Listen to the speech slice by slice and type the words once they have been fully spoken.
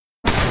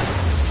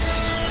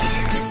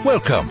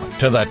Welcome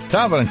to the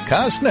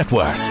Taverncast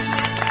Network.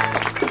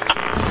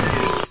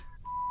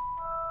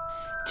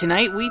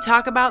 Tonight we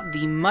talk about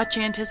the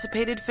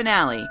much-anticipated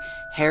finale,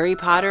 Harry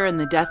Potter and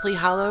the Deathly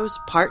Hallows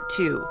Part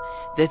 2.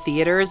 The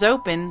theater is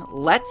open.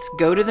 Let's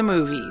go to the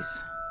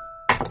movies.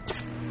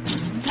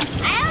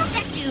 I'll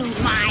get you,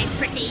 my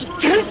pretty.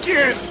 Take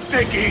your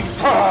stinking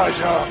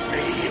paws off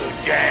me, you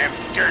damn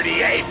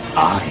dirty ape!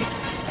 I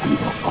am your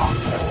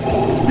father.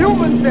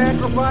 Human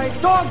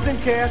sacrifice, dogs and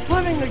cats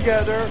living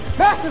together,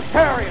 mass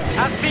hysteria.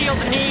 I feel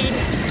the need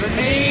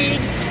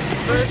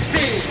for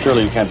speed.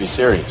 Surely you can't be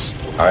serious.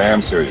 I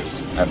am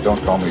serious, and don't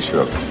call me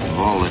Shirley. Of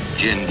all the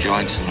gin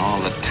joints in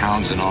all the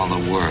towns in all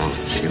the world,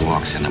 she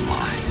walks into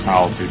mine.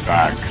 I'll be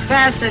back.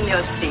 Fasten your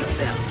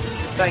seatbelt.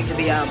 It's going to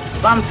be a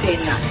bumpy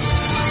night.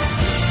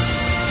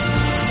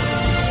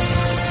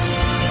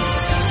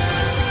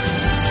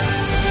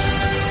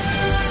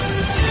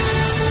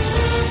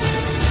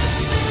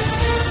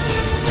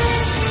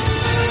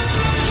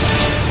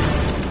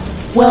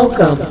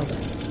 Welcome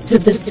to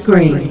the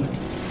screen.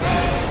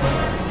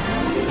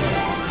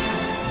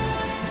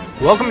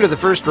 Welcome to the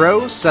first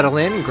row. Settle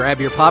in,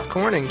 grab your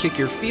popcorn, and kick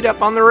your feet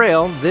up on the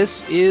rail.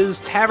 This is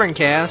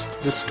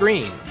Taverncast, The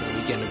Screen, for the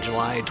weekend of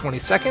July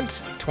 22nd,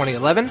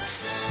 2011.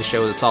 The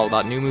show that's all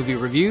about new movie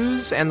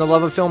reviews and the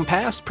love of film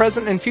past,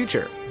 present, and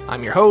future.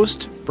 I'm your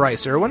host,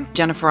 Bryce Irwin.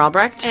 Jennifer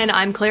Albrecht. And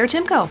I'm Claire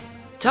Timko.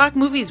 Talk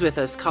movies with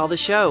us. Call the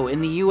show.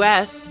 In the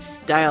U.S.,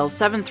 dial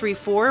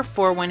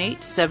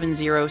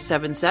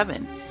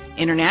 734-418-7077.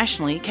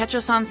 Internationally, catch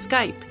us on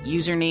Skype,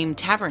 username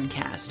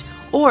Taverncast,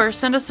 or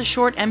send us a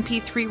short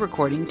MP3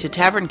 recording to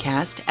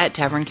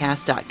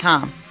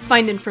taverncast@taverncast.com.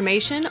 Find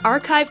information,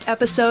 archived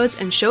episodes,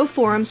 and show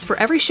forums for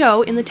every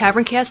show in the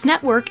Taverncast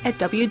network at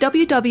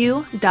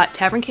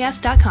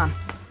www.taverncast.com.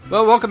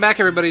 Well, welcome back,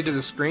 everybody, to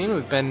The Screen.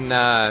 We've been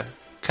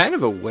kind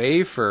of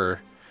away for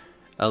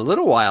a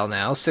little while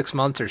now, 6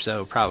 months or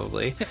so,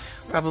 probably.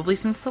 Probably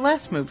since the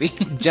last movie.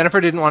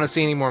 Jennifer didn't want to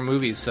see any more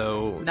movies,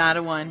 so... Not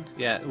a one.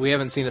 Yeah, we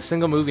haven't seen a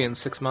single movie in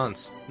 6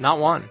 months. Not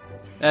one.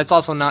 That's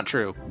also not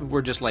true.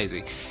 We're just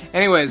lazy.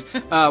 Anyways,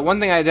 one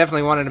thing I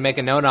definitely wanted to make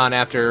a note on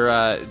after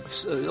a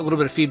little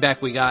bit of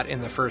feedback we got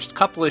in the first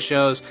couple of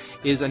shows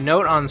is a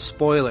note on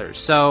spoilers.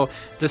 So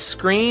The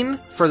Screen,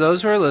 for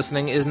those who are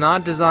listening, is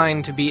not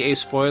designed to be a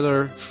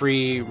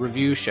spoiler-free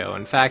review show.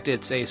 In fact,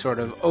 it's a sort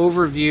of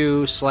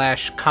overview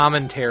 /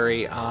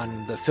 commentary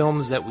on the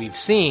films that we've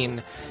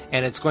seen,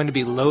 and it's going to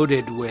be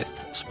loaded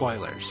with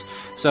spoilers.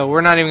 So we're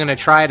not even going to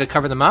try to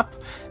cover them up.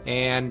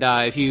 And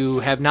if you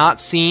have not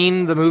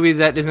seen the movie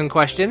that is in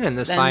question, and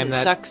this then time it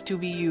that sucks to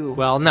be you.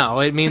 Well, no,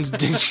 it means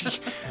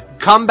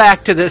come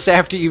back to this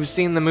after you've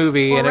seen the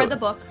movie or read the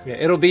book. Yeah,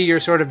 it'll be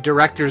your sort of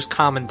director's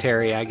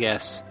commentary, I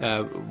guess,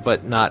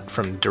 but not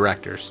from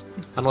directors,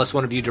 unless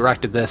one of you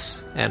directed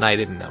this and I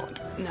didn't know it.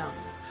 No.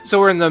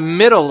 So we're in the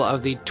middle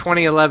of the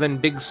 2011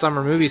 big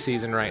summer movie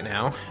season right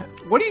now.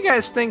 What do you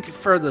guys think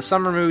for the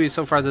summer movies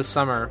so far this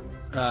summer?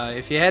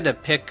 If you had to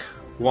pick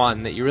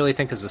one that you really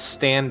think is a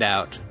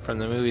standout from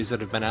the movies that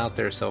have been out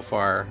there so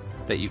far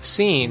that you've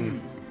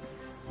seen,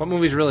 what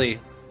movies really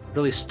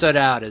stood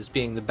out as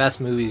being the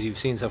best movies you've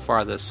seen so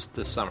far this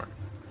summer?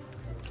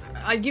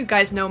 You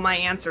guys know my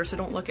answer, so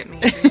don't look at me.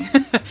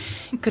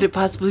 Could it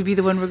possibly be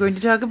the one we're going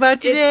to talk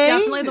about today? It's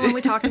definitely the one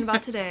we're talking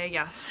about today,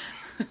 yes.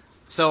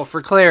 So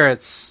for Claire,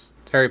 it's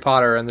Harry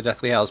Potter and the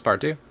Deathly Hallows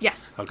Part 2?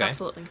 Yes, okay.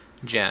 Absolutely.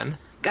 Jen?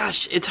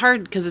 Gosh, it's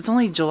hard because it's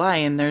only July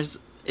and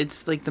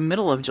it's like the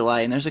middle of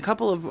July and there's a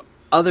couple of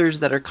others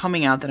that are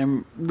coming out that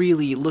I'm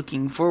really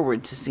looking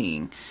forward to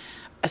seeing.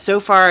 So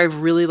far, I've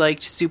really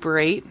liked Super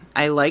 8.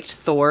 I liked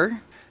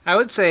Thor. I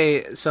would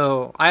say,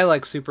 so I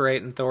like Super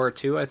 8 and Thor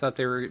too. I thought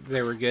they were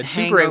good.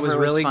 Super 8 was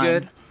really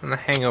good. And The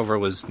Hangover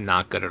was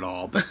not good at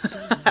all, but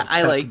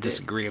I like to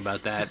disagree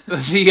about that.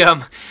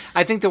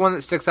 I think the one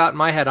that sticks out in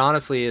my head,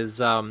 honestly,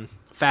 is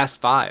Fast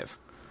 5.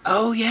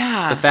 Oh,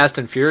 yeah. The Fast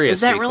and Furious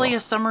Is that sequel. Really a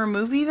summer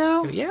movie,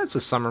 though? Yeah, it's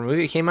a summer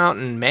movie. It came out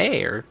in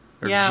May or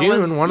yeah,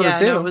 June, one of the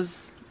two. No, it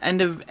was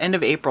end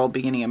of April,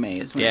 beginning of May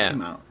is when it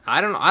came out.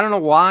 I don't know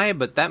why,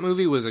 but that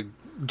movie was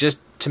just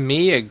to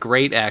me a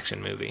great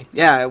action movie.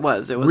 Yeah, it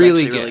was. It was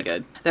really actually really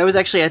good. That was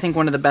actually, I think,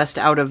 one of the best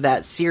out of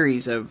that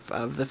series of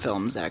the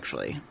films,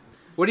 actually.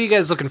 What are you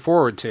guys looking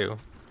forward to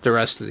the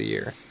rest of the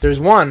year? There's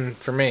one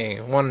for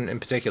me, one in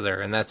particular,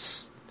 and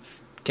that's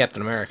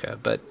Captain America,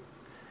 but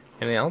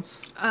anything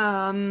else?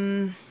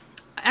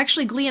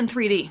 Actually, Glee in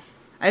 3D.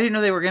 I didn't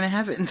know they were going to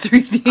have it in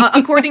 3D.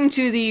 According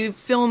to the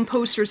film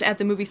posters at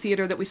the movie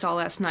theater that we saw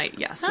last night,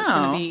 yes. It's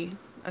going to be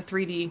a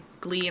 3D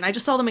Glee. And I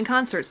just saw them in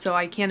concert, so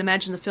I can't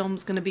imagine the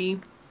film's going to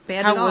be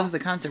bad at all. How was the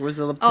concert? Was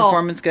the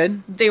performance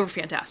good? They were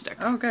fantastic.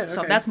 Oh, good. Okay.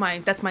 So that's my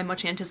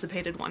much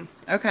anticipated one.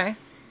 Okay.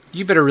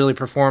 You better really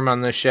perform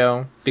on this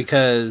show,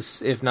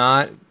 because if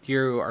not,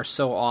 you are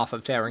so off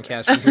of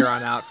Taverncast from here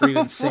on out for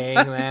even saying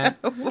that.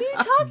 What are you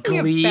talking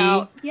Glee?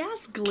 about?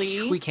 Yes,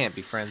 Glee. We can't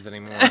be friends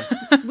anymore.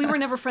 We were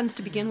never friends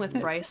to begin with,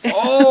 Bryce.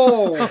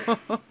 Oh!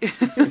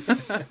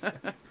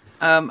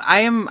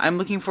 I'm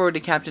looking forward to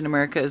Captain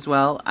America as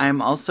well.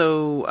 I'm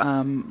also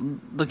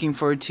looking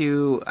forward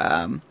to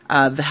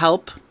The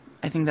Help.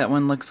 I think that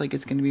one looks like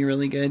it's going to be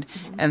really good.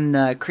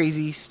 And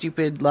Crazy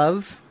Stupid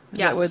Love.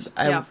 Yes.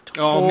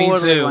 Me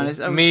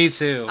too. Me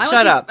too.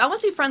 Shut up. I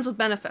want to see Friends with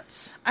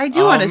Benefits. I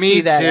do want to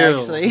see that,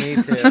 actually.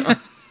 Me too.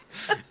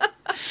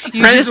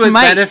 You Friends just with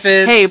might.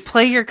 Benefits. Hey,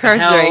 play your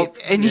cards Help.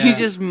 right, and you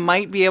just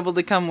might be able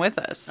to come with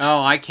us.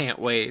 Oh, I can't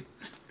wait.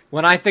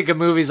 When I think of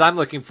movies I'm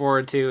looking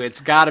forward to,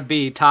 it's got to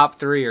be top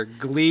 3 or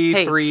Glee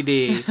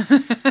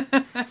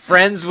 3D,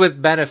 Friends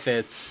with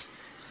Benefits,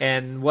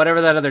 and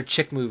whatever that other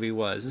chick movie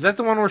was. Is that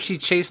the one where she's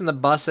chasing the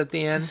bus at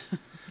the end?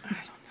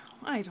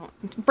 I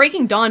don't.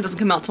 Breaking Dawn doesn't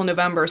come out till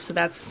November, so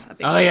that's a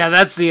big Oh, yeah,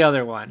 that's the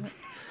other one.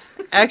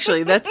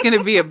 Actually, that's going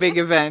to be a big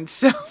event,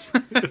 so...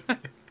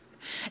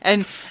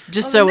 And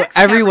just Well, so the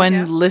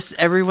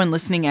everyone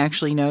listening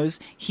actually knows,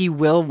 he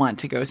will want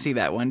to go see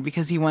that one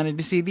because he wanted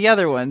to see the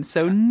other one.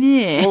 So,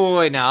 nah.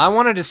 Boy, now I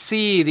wanted to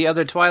see the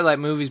other Twilight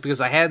movies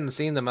because I hadn't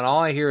seen them, and all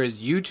I hear is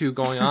you two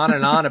going on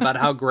and on about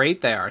how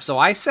great they are. So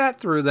I sat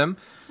through them.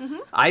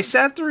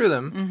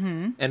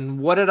 And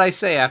what did I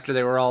say after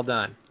they were all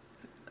done?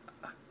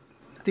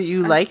 That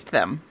you liked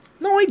them.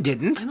 No, I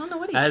didn't. I don't know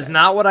what he said. That's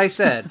not what I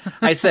said.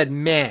 I said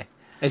meh.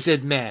 I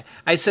said meh.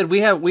 I said we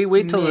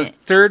wait till the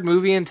third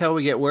movie until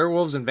we get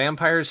werewolves and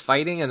vampires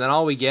fighting, and then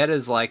all we get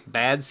is like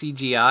bad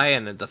CGI,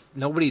 and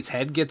nobody's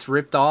head gets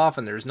ripped off,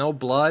 and there's no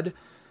blood.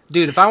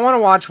 Dude, if I want to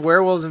watch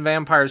werewolves and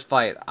vampires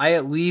fight, I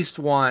at least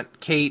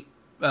want Kate,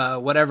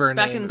 whatever her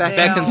name,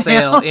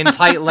 Beckinsale in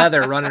tight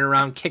leather running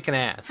around kicking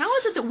ass. How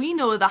is it that we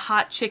know the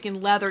hot chick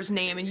in leather's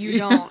name and you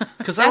don't?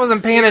 Because I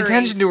wasn't paying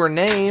attention to her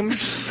name.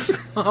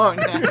 Oh,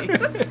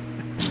 nice.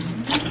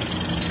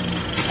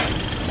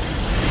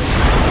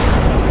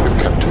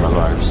 Kept him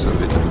alive so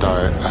he can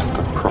die at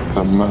the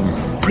proper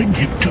moment. Bring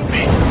him to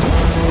me.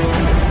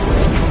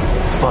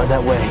 Let's find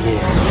out where he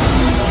is.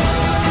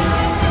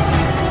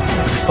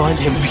 If we find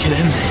him, we can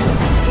end this.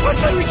 I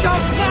say we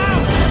jump now!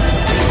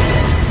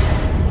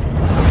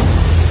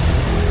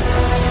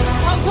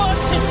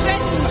 Hogwarts is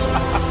threatened.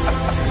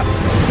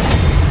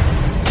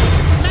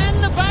 Man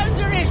the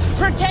boundaries,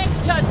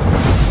 protect us.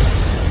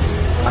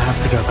 I have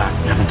to go back,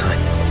 haven't I?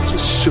 It's a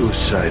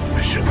suicide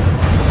mission.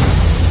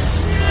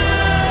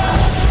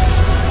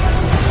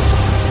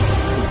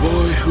 The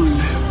boy who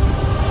lived,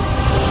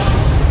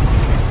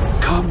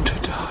 come to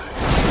die.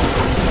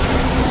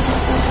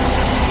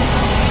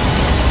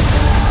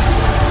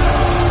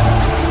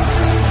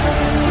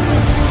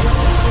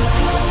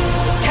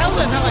 Tell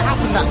them how it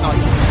happened that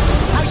night.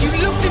 How you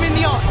looked him in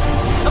the eye.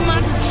 A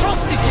man who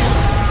trusted you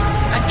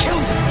and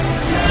killed him.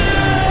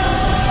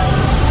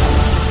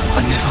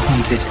 I never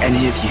wanted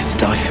any of you to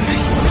die for me.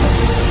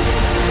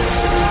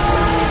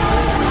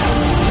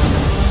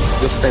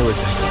 You'll stay with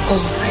me.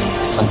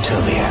 Always.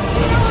 Until the end.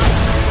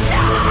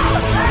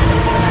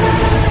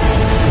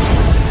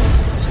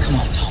 Come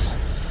on, Tom.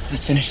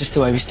 Let's finish this the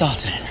way we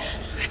started it.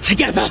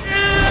 Together.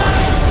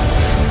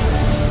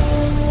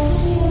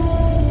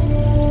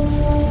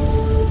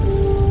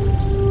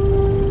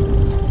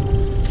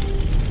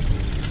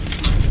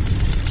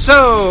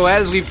 So,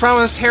 as we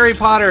promised, Harry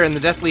Potter and the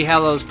Deathly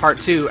Hallows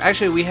Part 2.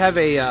 Actually, we have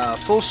a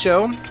full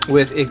show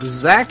with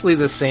exactly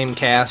the same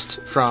cast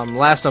from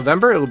last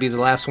November. It will be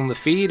the last one to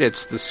feed.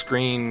 It's the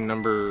screen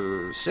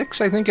number 6,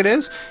 I think it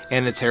is.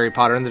 And it's Harry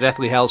Potter and the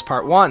Deathly Hallows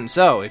Part 1.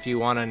 So, if you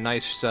want a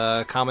nice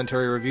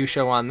commentary review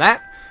show on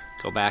that,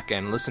 go back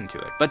and listen to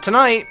it. But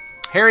tonight,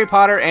 Harry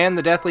Potter and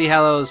the Deathly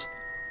Hallows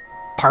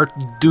Part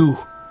 2.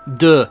 What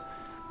do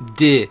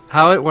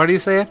you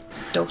say it?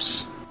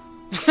 Dos.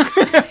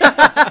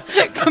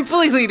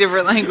 Completely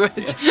different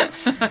language.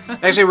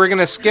 Actually, we're going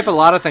to skip a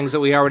lot of things that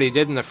we already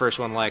did in the first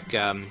one, like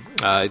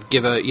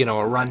give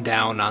a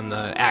rundown on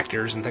the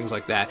actors and things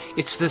like that.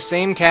 It's the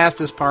same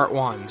cast as Part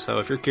 1, so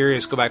if you're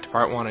curious, go back to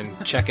Part 1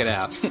 and check it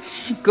out.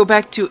 Go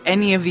back to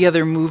any of the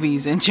other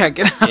movies and check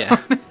it out.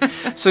 Yeah.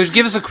 So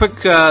give us a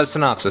quick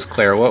synopsis,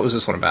 Claire. What was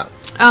this one about?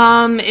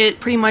 It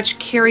pretty much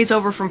carries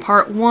over from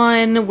Part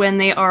 1 when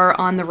they are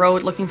on the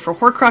road looking for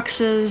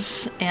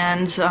Horcruxes,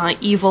 and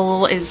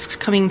evil is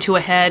coming to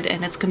a head,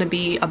 and it's going to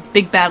be a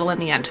big battle in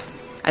the end.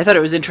 I thought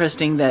it was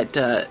interesting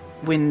that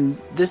when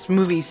this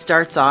movie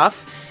starts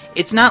off,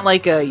 it's not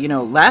like a,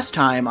 last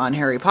time on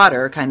Harry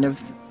Potter kind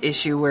of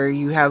issue where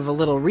you have a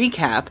little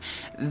recap.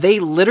 They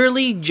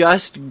literally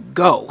just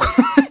go.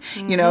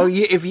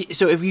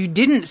 Mm-hmm. If you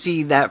didn't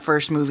see that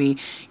first movie,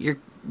 you're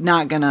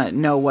not gonna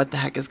know what the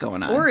heck is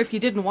going on. Or if you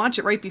didn't watch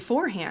it right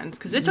beforehand,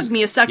 because it took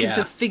me a second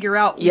to figure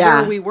out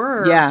where we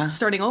were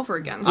starting over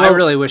again. I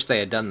really wish they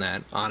had done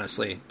that,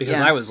 honestly, because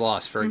I was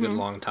lost for a good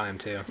long time,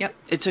 too. Yep.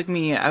 It took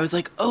me, I was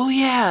like, oh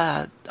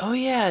yeah,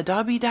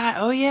 Dobby died,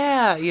 oh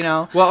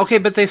yeah, Well, okay,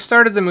 but they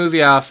started the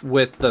movie off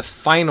with the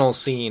final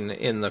scene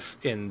in the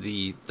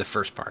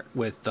first part,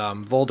 with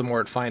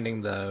Voldemort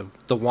finding the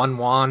one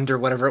wand, or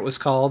whatever it was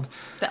called.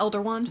 The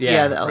Elder Wand?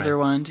 Yeah, the Elder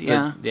Wand,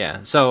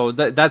 yeah. So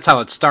that's how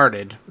it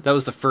started. That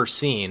was the first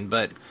scene,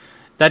 but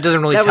that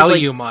doesn't really That was tell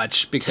like you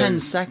much because 10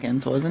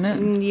 seconds, wasn't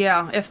it?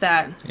 Yeah, if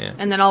that. Yeah.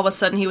 And then all of a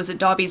sudden he was at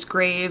Dobby's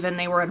grave and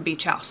they were at a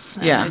beach house.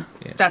 And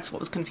Yeah. that's what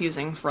was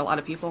confusing for a lot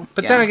of people.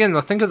 But then again,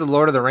 think of the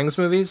Lord of the Rings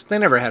movies. They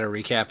never had a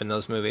recap in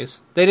those movies.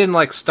 They didn't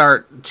like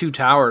start Two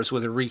Towers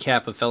with a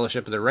recap of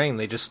Fellowship of the Ring.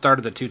 They just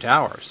started the Two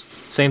Towers.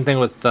 Same thing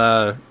with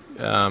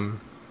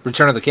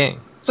Return of the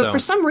King. But for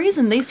some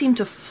reason, they seem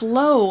to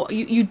flow.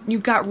 You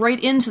got right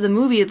into the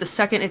movie the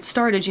second it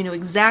started. You knew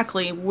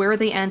exactly where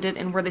they ended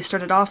and where they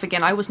started off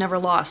again. I was never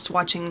lost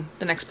watching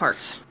the next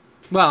parts.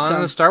 Well,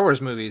 and the Star Wars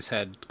movies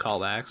had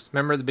callbacks.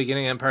 Remember at the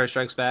beginning of Empire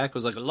Strikes Back? It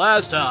was like,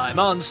 last time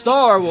on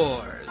Star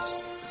Wars.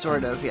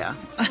 Sort of, yeah.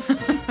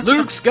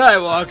 Luke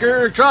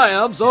Skywalker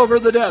triumphs over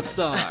the Death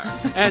Star.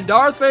 And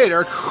Darth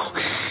Vader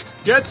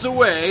gets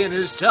away in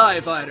his TIE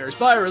fighter,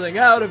 spiraling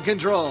out of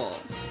control.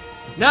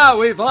 Now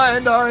we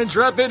find our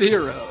intrepid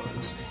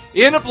heroes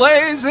in a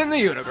place in the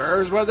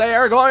universe where they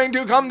are going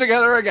to come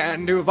together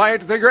again to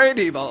fight the great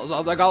evils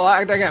of the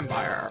Galactic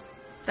Empire.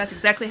 That's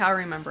exactly how I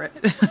remember it.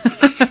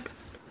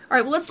 All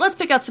right, well, let's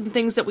pick out some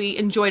things that we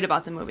enjoyed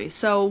about the movie.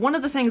 So one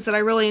of the things that I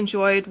really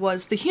enjoyed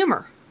was the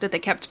humor that they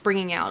kept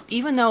bringing out.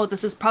 Even though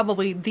this is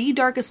probably the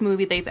darkest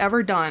movie they've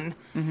ever done,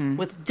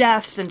 with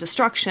death and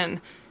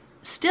destruction,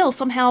 still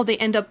somehow they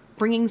end up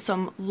bringing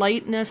some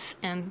lightness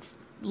and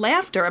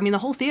laughter. I mean, the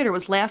whole theater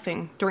was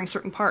laughing during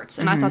certain parts,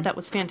 and I thought that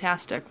was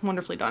fantastic.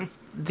 Wonderfully done.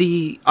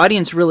 The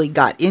audience really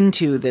got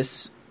into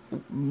this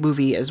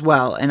movie as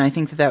well, and I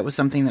think that was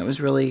something that was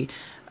really...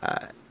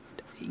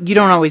 you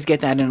don't always get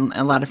that in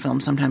a lot of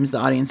films. Sometimes the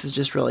audience is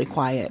just really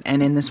quiet,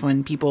 and in this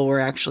one, people were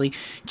actually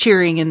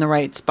cheering in the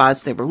right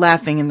spots. They were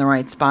laughing in the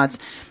right spots.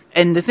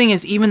 And the thing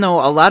is, even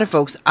though a lot of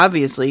folks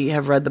obviously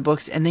have read the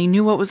books and they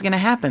knew what was going to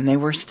happen, they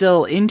were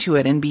still into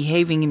it and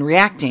behaving and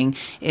reacting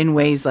in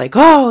ways like,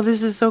 oh,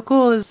 this is so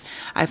cool.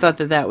 I thought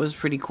that was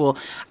pretty cool.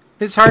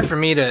 It's hard for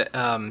me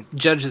to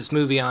judge this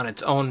movie on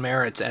its own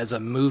merits as a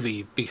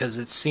movie because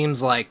it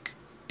seems like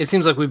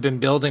we've been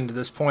building to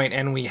this point,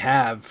 and we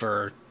have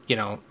for,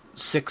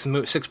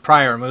 6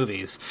 prior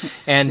movies.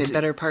 And it's a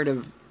better part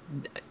of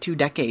 2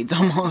 decades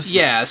almost.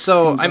 Yeah,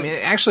 so I mean,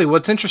 actually,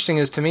 what's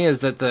interesting to me is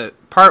that the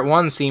part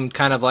 1 seemed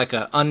kind of like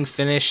a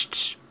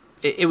unfinished.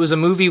 It was a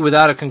movie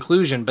without a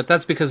conclusion, but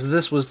that's because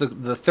this was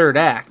the third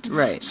act.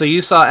 Right. So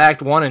you saw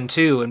Act 1 and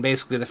 2, and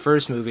basically the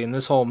first movie, and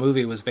this whole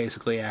movie was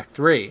basically Act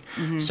 3.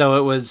 So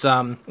it was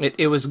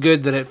it was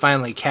good that it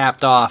finally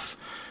capped off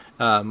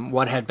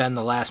what had been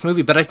the last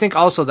movie. But I think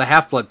also the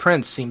Half-Blood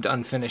Prince seemed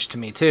unfinished to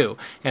me too.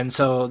 And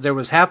so there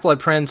was Half-Blood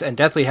Prince and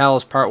Deathly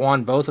Hallows Part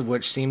 1, both of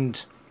which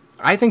seemed,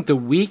 I think, the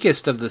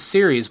weakest of the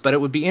series, but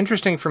it would be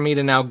interesting for me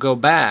to now go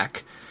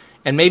back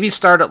and maybe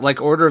start at like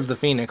Order of the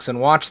Phoenix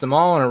and watch them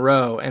all in a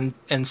row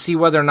and see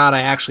whether or not I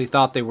actually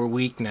thought they were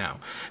weak now.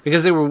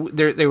 Because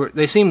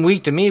they seemed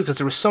weak to me because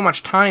there was so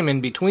much time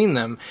in between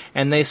them,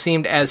 and they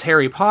seemed, as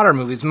Harry Potter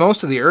movies,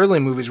 most of the early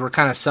movies were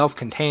kind of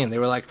self-contained. They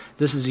were like,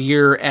 this is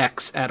year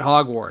X at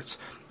Hogwarts.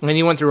 And then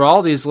you went through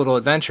all these little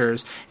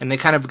adventures, and they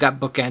kind of got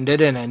bookended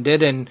and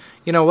ended and,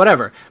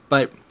 whatever.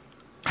 But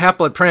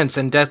Half-Blood Prince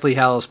and Deathly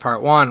Hallows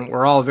Part 1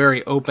 were all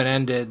very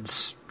open-ended,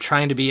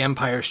 trying to be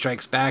Empire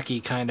Strikes Back-y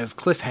kind of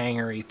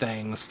cliffhanger-y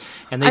things.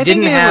 And they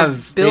didn't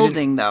have...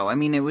 building, though. I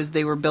mean,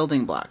 they were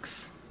building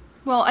blocks.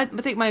 Well, I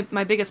think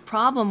my biggest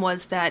problem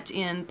was that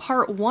in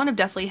Part 1 of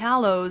Deathly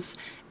Hallows,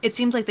 it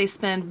seems like they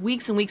spend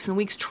weeks and weeks and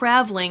weeks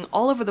traveling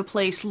all over the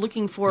place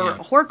looking for a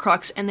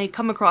Horcrux, and they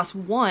come across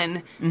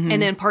one,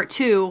 and in Part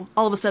 2,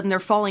 all of a sudden they're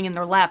falling in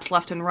their laps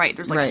left and right.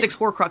 There's like 6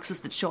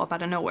 Horcruxes that show up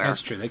out of nowhere.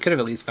 That's true. They could have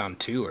at least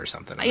found 2 or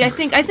something. I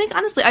think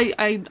honestly,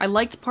 I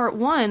liked Part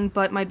 1,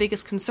 but my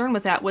biggest concern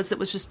with that was it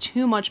was just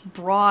too much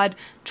broad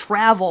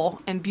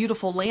travel and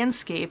beautiful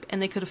landscape,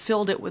 and they could have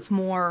filled it with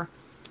more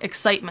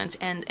excitement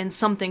and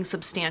something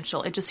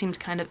substantial. It just seemed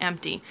kind of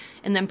empty.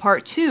 And then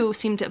Part 2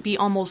 seemed to be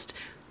almost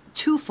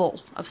too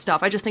full of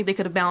stuff. I just think they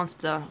could have balanced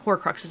the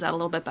Horcruxes out a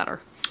little bit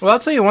better. Well, I'll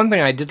tell you one thing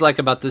I did like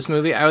about this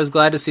movie. I was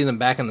glad to see them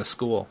back in the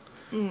school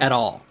at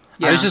all.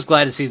 Yeah. I was just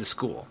glad to see the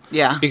school.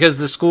 Yeah. Because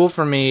the school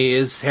for me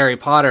is Harry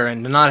Potter,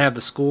 and to not have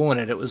the school in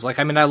it, it was like,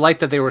 I mean, I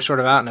liked that they were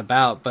sort of out and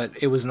about, but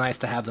it was nice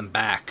to have them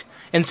back.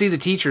 And see the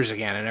teachers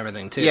again and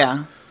everything, too.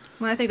 Yeah.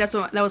 Well, I think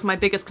that was my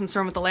biggest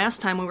concern with the last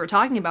time we were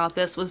talking about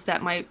this, was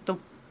that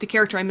the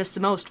character I missed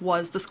the most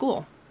was the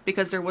school.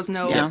 Because there was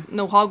no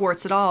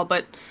Hogwarts at all,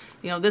 but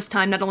this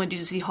time not only did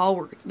you see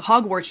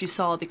Hogwarts, you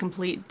saw the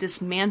complete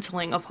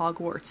dismantling of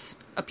Hogwarts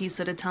a piece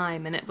at a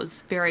time, and it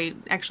was very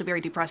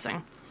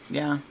depressing.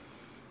 Yeah.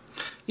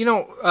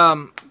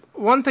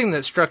 One thing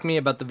that struck me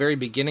about the very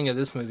beginning of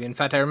this movie, in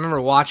fact, I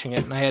remember watching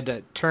it, and I had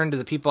to turn to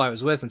the people I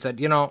was with and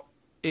said,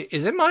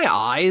 is it my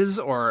eyes,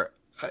 or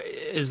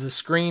is the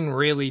screen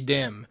really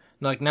dim?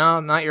 Like, no,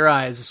 not your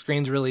eyes. The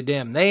screen's really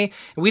dim.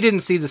 We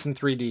didn't see this in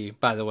 3D,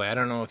 by the way. I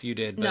don't know if you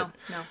did. But,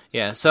 no.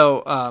 Yeah,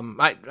 so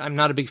I'm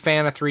not a big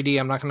fan of 3D.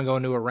 I'm not going to go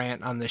into a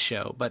rant on this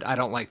show, but I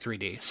don't like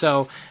 3D.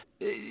 So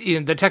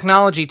the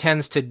technology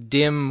tends to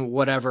dim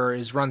whatever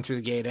is run through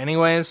the gate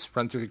anyways.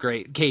 Run through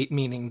the gate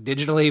meaning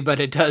digitally, but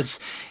it does,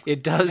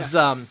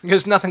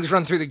 because nothing's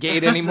run through the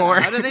gate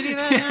anymore. How do they do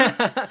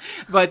that?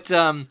 But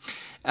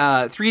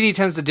 3D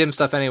tends to dim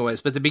stuff anyways.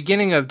 But the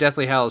beginning of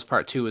Deathly Hallows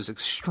Part 2 is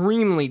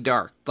extremely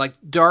dark, like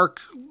dark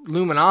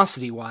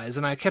luminosity-wise,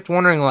 and I kept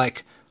wondering,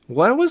 like,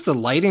 what was the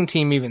lighting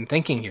team even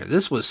thinking here?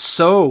 This was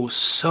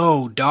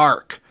so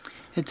dark.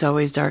 It's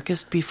always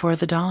darkest before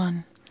the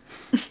dawn.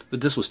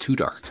 But this was too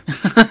dark.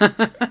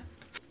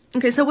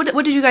 Okay, so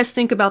what did you guys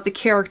think about the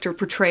character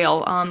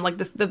portrayal? Like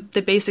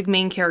the basic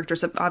main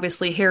characters.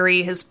 Obviously,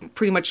 Harry has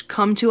pretty much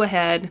come to a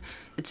head.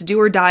 It's do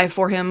or die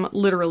for him,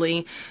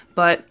 literally.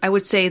 But I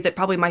would say that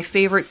probably my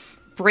favorite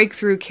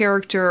breakthrough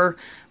character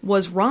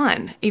was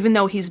Ron. Even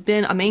though he's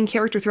been a main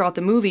character throughout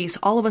the movies,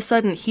 all of a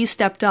sudden he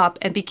stepped up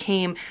and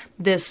became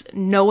this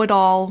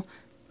know-it-all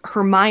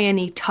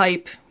Hermione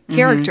type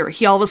character.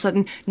 He all of a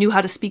sudden knew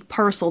how to speak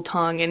parcel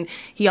tongue, and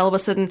he all of a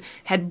sudden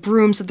had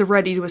brooms at the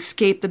ready to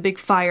escape the big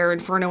fire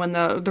inferno in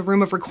the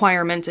room of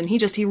requirement, and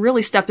he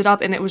really stepped it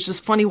up, and it was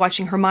just funny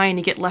watching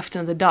Hermione get left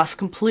in the dust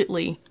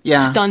completely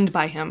stunned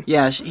by him.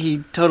 Yeah,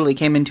 he totally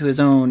came into his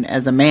own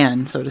as a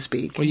man, so to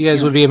speak. Well, you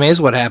guys would be amazed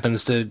what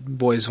happens to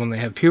boys when they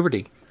have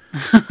puberty.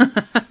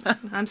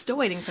 I'm still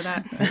waiting for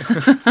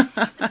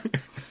that.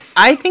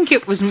 I think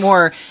it was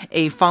more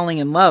a falling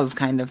in love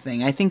kind of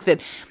thing. I think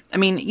that, I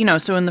mean,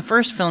 so in the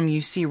first film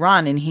you see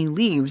Ron and he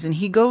leaves and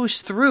he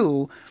goes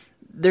through,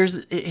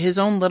 there's his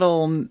own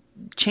little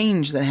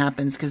change that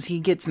happens because he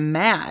gets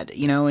mad,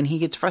 and he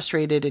gets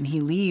frustrated and he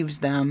leaves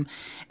them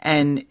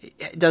and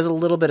does a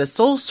little bit of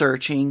soul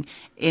searching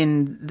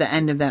in the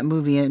end of that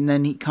movie. And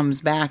then he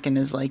comes back and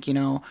is like,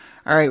 all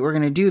right, we're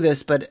going to do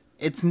this. But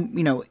it's,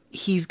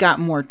 he's got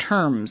more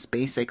terms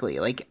basically.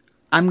 Like,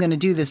 I'm going to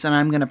do this and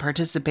I'm going to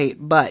participate,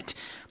 but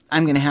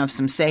I'm going to have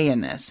some say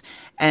in this.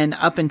 And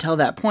up until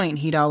that point,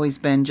 he'd always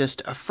been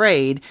just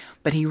afraid,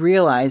 but he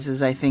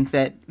realizes, I think,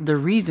 that the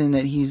reason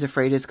that he's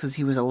afraid is because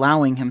he was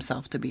allowing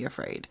himself to be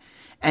afraid.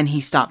 And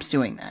he stops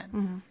doing that.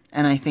 Mm-hmm.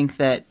 And I think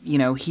that,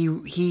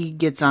 he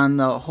gets on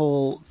the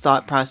whole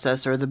thought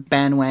process or the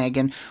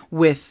bandwagon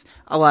with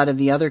a lot of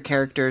the other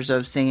characters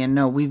of saying,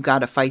 no, we've got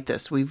to fight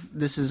this.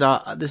 This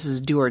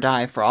is do or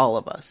die for all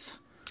of us.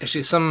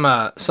 Actually,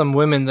 some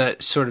women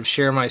that sort of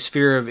share my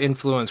sphere of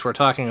influence were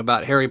talking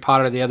about Harry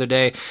Potter the other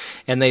day,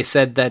 and they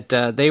said that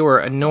they were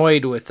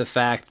annoyed with the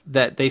fact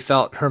that they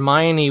felt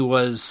Hermione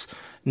was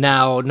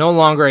now no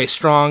longer a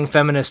strong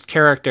feminist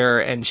character,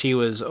 and she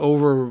was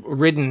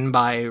overridden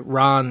by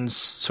Ron's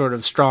sort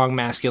of strong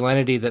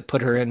masculinity that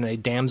put her in a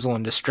damsel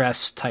in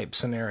distress type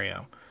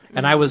scenario.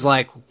 And I was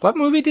like, what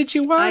movie did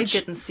you watch? I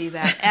didn't see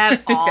that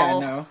at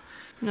all. Yeah,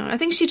 No, I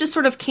think she just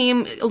sort of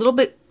came a little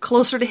bit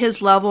closer to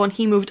his level, and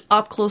he moved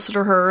up closer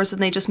to hers,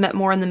 and they just met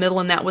more in the middle,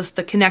 and that was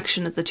the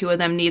connection that the two of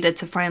them needed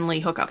to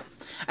finally hook up.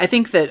 I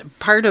think that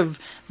part of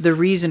the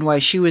reason why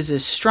she was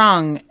as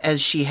strong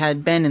as she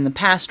had been in the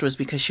past was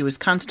because she was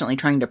constantly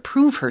trying to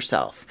prove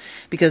herself,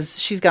 because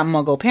she's got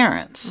Muggle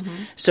parents.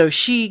 Mm-hmm. So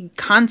she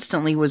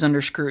constantly was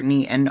under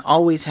scrutiny and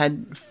always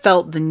had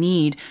felt the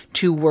need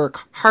to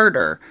work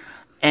harder,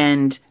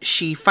 and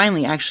she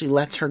finally actually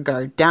lets her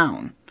guard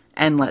down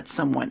and let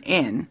someone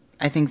in.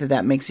 I think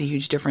that makes a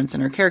huge difference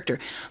in her character.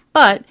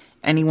 But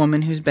any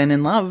woman who's been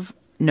in love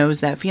knows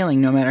that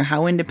feeling. No matter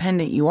how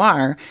independent you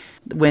are,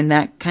 when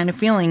that kind of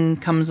feeling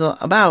comes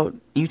about,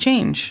 you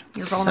change.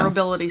 Your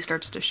vulnerability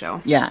starts to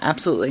show. Yeah,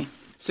 absolutely.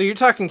 So you're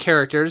talking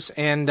characters,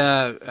 and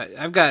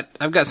I've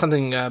got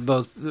something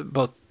both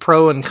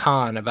pro and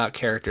con about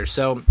characters.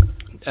 So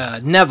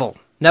Neville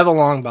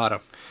Longbottom.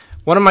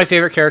 One of my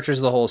favorite characters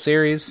of the whole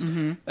series.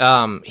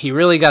 Mm-hmm. He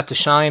really got to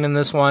shine in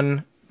this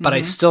one. But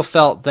I still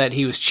felt that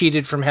he was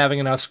cheated from having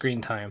enough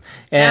screen time.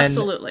 And,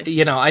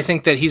 absolutely. I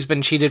think that he's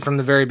been cheated from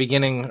the very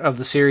beginning of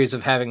the series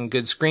of having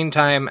good screen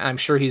time. I'm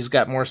sure he's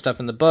got more stuff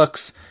in the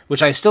books,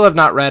 which I still have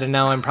not read, and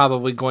now I'm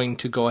probably going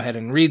to go ahead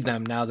and read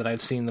them now that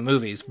I've seen the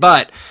movies.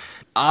 But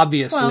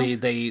obviously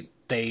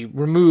they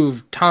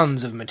removed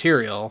tons of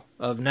material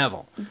of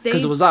Neville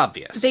because it was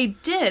obvious. They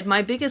did.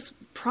 My biggest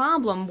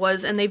problem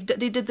was, and they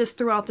did this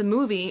throughout the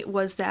movie,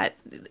 was that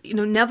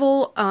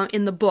Neville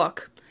in the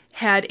book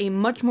had a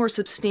much more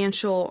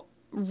substantial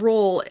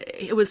role.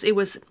 It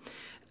was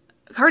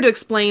hard to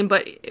explain,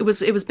 but it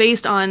was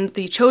based on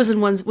the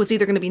chosen ones was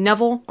either going to be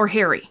Neville or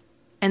Harry.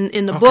 And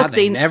in the book, God,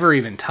 they never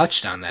even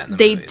touched on that in the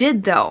They movies.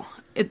 did, though.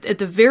 At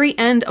the very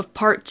end of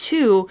part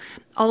 2,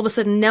 all of a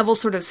sudden Neville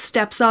sort of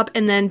steps up,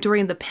 and then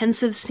during the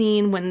pensive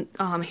scene when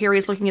Harry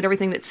is looking at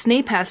everything that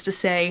Snape has to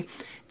say,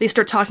 they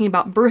start talking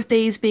about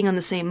birthdays being on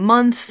the same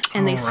month,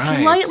 and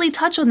slightly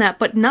touch on that,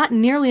 but not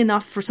nearly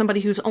enough for somebody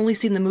who's only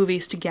seen the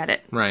movies to get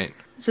it. Right.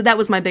 So that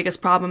was my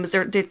biggest problem, is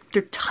they're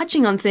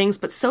touching on things,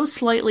 but so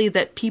slightly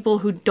that people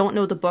who don't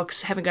know the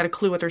books haven't got a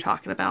clue what they're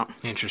talking about.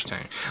 Interesting.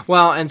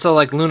 Well, and so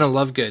like Luna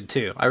Lovegood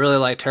too. I really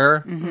liked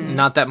her. Mm-hmm.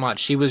 Not that much.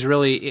 She was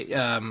really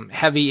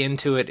heavy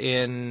into it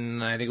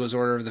in, I think it was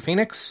Order of the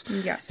Phoenix.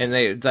 Yes.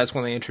 And that's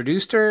when they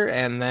introduced her,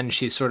 and then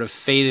she sort of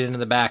faded into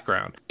the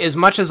background. As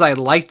much as I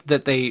liked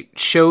that they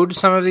showed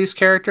some of these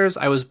characters,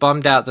 I was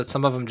bummed out that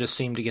some of them just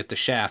seemed to get the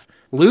shaft.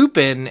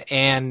 Lupin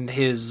and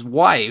his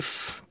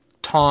wife,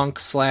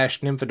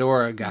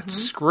 Tonk/Nymphadora, got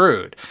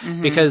screwed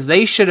because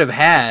they should have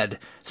had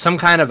some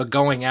kind of a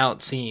going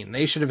out scene.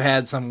 They should have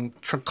had some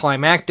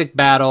climactic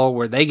battle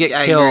where they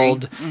get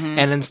killed,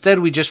 and instead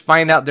we just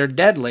find out they're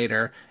dead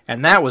later,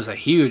 and that was a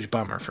huge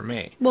bummer for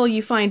me. Well,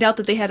 you find out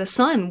that they had a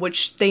son,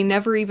 which they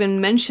never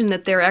even mention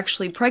that they're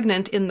actually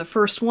pregnant in the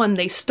first one.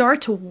 They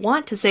start to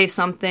want to say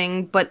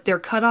something, but they're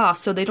cut off,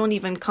 so they don't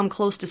even come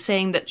close to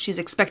saying that she's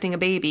expecting a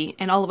baby,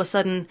 and all of a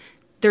sudden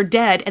they're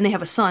dead and they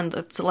have a son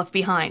that's left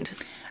behind.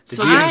 Did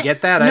you even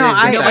get that? No,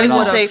 I didn't get that I was at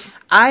all. going to say,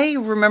 I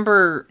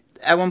remember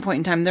at one point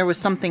in time there was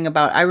something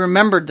about, I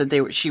remembered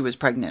that she was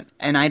pregnant,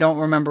 and I don't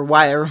remember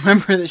why I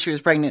remember that she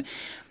was pregnant,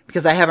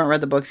 because I haven't read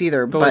the books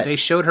either. But they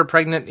showed her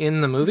pregnant in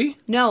the movie?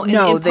 No,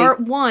 in part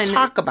one,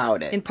 talk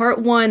about it. In part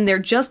one, they're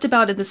just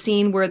about at the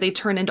scene where they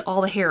turn into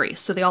all the Harrys,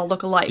 so they all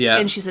look alike. Yeah.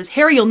 And she says,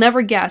 "Harry, you'll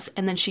never guess,"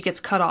 and then she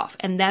gets cut off.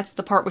 And that's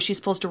the part where she's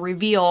supposed to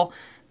reveal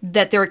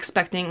that they're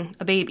expecting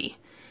a baby.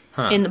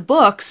 Huh. In the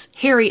books,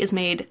 Harry is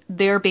made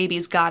their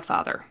baby's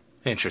godfather.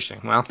 Interesting.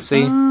 Well,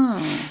 see,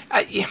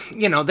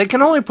 they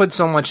can only put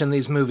so much in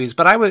these movies,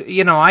 but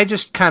I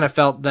just kind of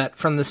felt that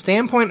from the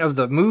standpoint of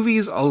the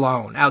movies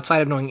alone,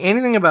 outside of knowing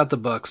anything about the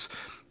books,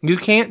 you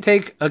can't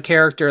take a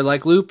character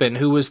like Lupin,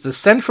 who was the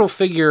central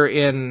figure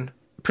in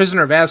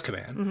Prisoner of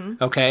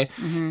Azkaban, okay?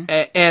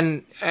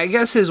 And I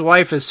guess his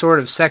wife is sort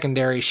of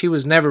secondary. She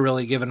was never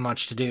really given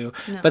much to do.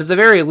 No. But at the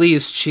very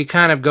least, she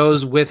kind of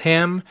goes with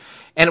him.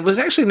 And it was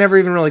actually never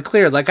even really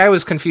clear. Like, I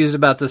was confused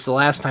about this the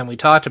last time we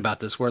talked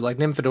about this, where, like,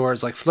 Nymphadora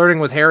is, like, flirting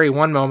with Harry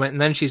one moment,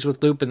 and then she's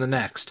with Lupin the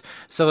next.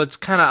 So it's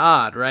kind of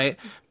odd, right?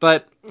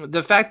 But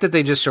the fact that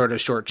they just sort of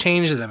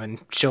shortchanged them and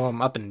show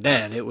them up and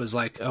dead, it was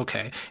like,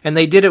 okay. And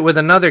they did it with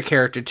another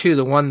character, too,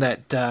 the one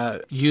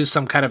that used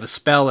some kind of a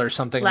spell or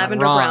something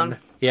Lavender on Ron.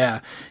 Brown. Yeah.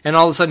 And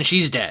all of a sudden,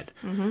 she's dead.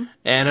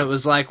 And it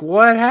was like,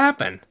 what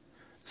happened?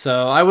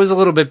 So I was a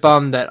little bit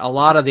bummed that a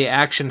lot of the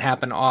action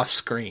happened off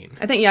screen.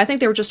 I think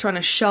they were just trying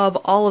to shove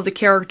all of the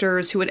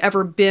characters who had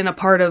ever been a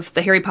part of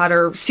the Harry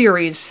Potter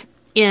series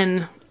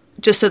in,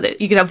 just so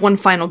that you could have one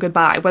final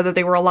goodbye. Whether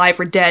they were alive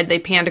or dead, they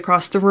panned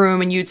across the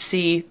room and you'd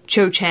see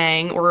Cho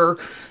Chang or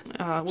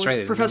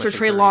Professor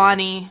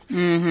Trelawney.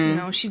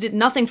 She did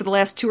nothing for the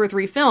last 2 or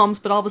 3 films,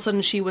 but all of a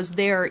sudden she was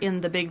there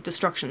in the big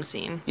destruction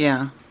scene.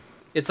 Yeah.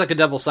 It's like a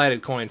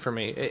double-sided coin for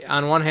me.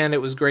 On one hand, it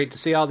was great to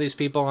see all these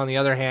people. On the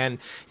other hand,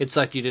 it's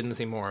like you didn't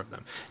see more of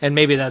them. And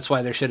maybe that's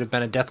why there should have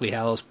been a Deathly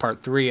Hallows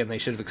Part 3, and they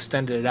should have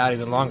extended it out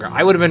even longer.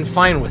 I would have been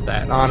fine with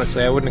that,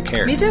 honestly. I wouldn't have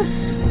cared. Me too.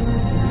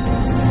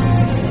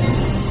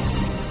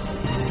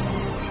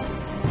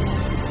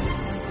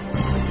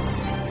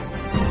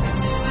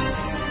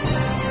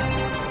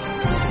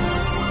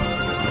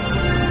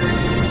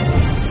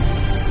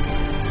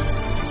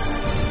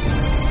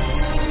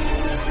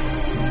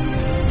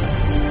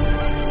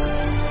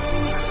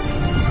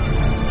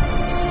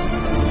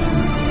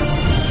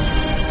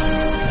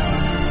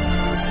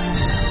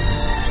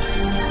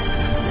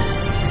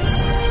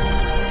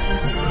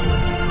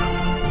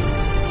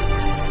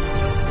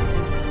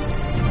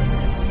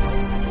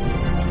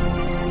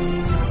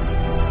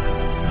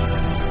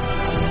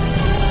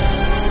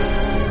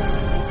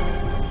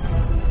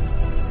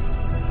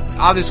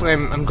 Obviously,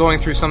 I'm going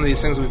through some of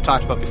these things we've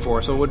talked about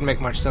before, so it wouldn't make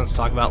much sense to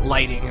talk about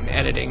lighting and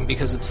editing,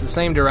 because it's the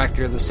same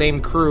director, the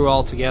same crew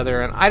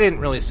altogether, and I didn't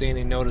really see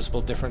any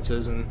noticeable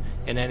differences in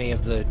any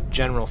of the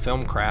general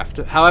film craft.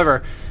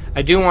 However,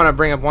 I do want to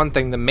bring up one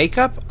thing. The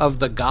makeup of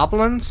the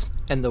goblins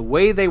and the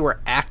way they were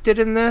acted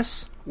in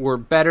this were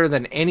better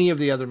than any of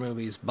the other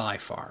movies by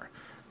far.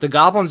 The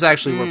goblins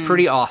actually were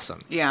pretty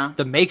awesome. Yeah.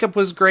 The makeup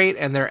was great,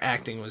 and their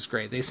acting was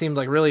great. They seemed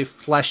like really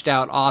fleshed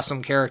out,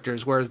 awesome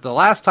characters, whereas the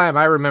last time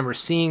I remember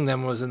seeing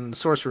them was in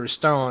Sorcerer's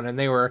Stone, and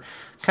they were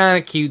kind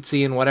of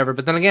cutesy and whatever.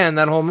 But then again,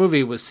 that whole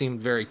movie seemed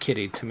very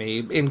kiddie to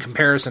me in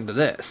comparison to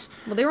this.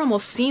 Well, they were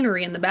almost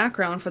scenery in the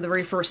background for the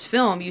very first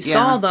film. You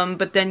saw them,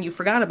 but then you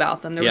forgot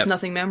about them. There was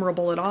nothing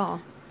memorable at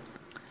all.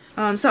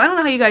 So I don't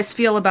know how you guys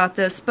feel about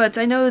this, but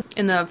I know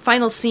in the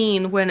final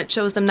scene when it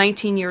shows them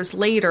 19 years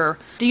later,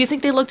 do you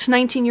think they looked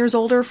 19 years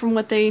older from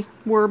what they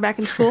were back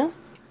in school?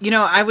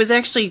 I was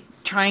actually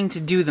trying to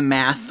do the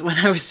math when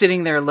I was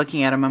sitting there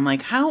looking at them. I'm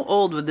like, how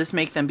old would this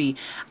make them be?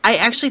 I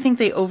actually think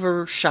they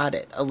overshot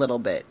it a little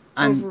bit.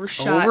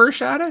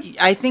 Overshot it?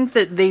 I think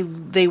that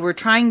they were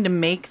trying to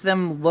make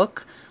them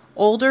look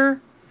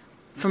older.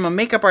 From a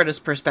makeup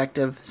artist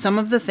perspective, some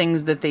of the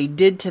things that they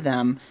did to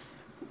them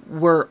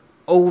were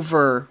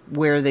over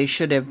where they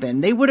should have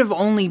been. They would have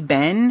only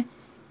been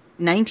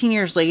 19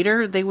 years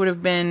later. They would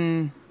have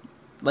been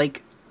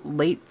like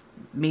late,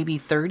 maybe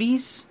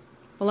 30s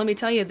Well, let me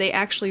tell you, they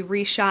actually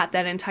reshot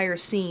that entire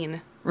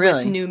scene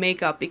Really? with new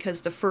makeup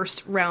because the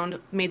first round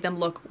made them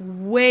look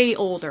way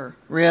older.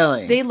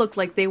 Really? They looked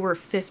like they were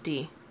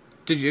 50.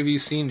 Have you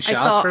seen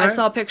shots for it? I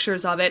saw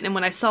pictures of it, and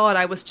when I saw it,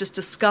 I was just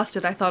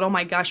disgusted. I thought, oh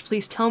my gosh,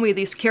 please tell me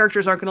these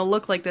characters aren't going to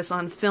look like this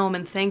on film,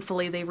 and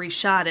thankfully they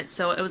reshot it,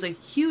 so it was a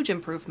huge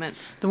improvement.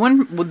 The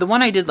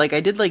one I did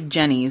like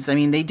Jenny's. I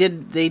mean, they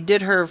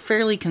did her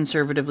fairly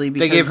conservatively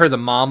because they gave her the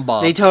mom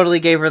bob. They totally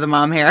gave her the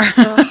mom hair.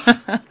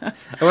 I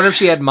wonder if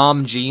she had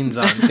mom jeans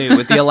on too,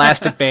 with the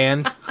elastic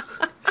band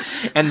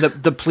and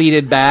the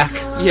pleated back.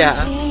 Yeah.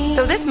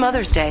 So this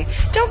Mother's Day,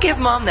 don't give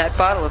Mom that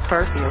bottle of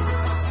perfume.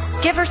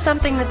 Give her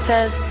something that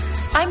says,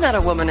 I'm not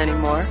a woman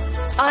anymore.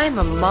 I'm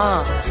a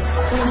mom.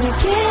 When you're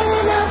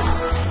giving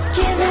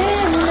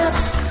up,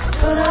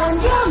 put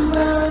on your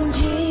mom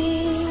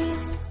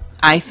jeans.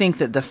 I think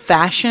that the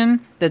fashion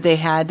that they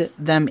had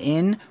them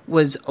in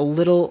was a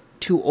little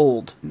too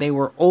old. They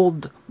were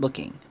old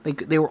looking.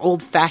 They were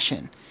old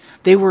fashioned.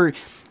 They were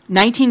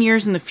 19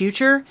 years in the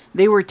future,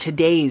 they were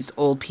today's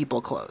old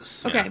people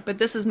clothes. Okay, but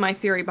this is my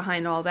theory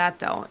behind all that,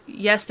 though.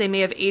 Yes, they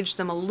may have aged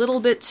them a little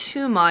bit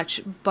too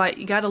much, but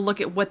you got to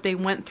look at what they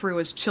went through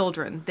as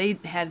children. They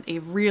had a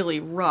really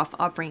rough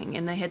upbringing,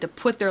 and they had to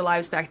put their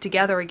lives back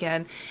together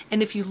again.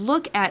 And if you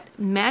look at,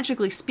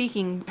 magically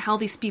speaking, how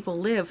these people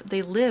live,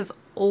 they live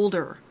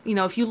older. You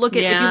know, if you look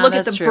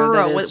at the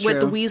burrow, what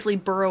the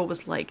Weasley burrow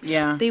was like.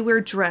 Yeah. They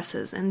wear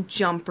dresses and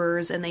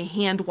jumpers, and they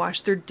hand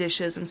wash their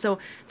dishes, and so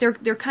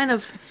they're kind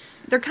of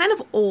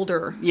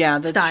older. Yeah,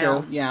 that's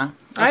style. true. Yeah.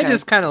 Okay. I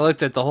just kind of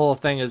looked at the whole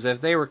thing as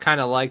if they were kind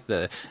of like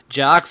the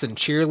jocks and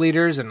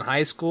cheerleaders in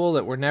high school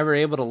that were never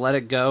able to let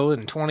it go,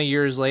 and 20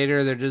 years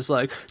later they're just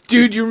like,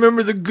 dude, you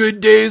remember the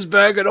good days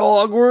back at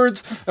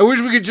Hogwarts? I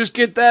wish we could just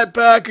get that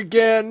back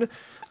again.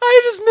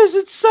 I just miss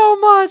it so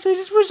much. I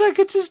just wish I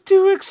could just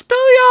do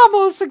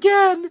Expelliarmus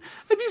again.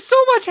 I'd be so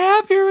much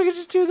happier if we could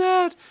just do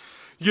that.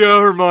 Yeah,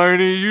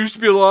 Hermione, you used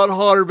to be a lot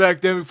hotter back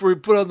then before you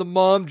put on the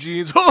mom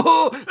jeans.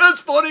 Oh, that's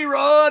funny,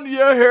 Ron.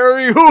 Yeah,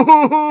 Harry.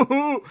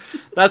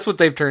 That's what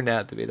they've turned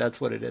out to be.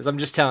 That's what it is. I'm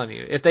just telling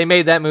you. If they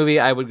made that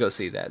movie, I would go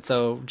see that.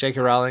 So, J.K.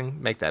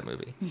 Rowling, make that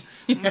movie.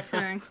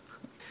 Okay.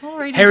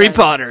 Alrighty, Harry guys.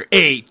 Potter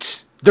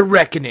 8, The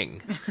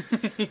Reckoning.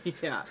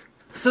 Yeah.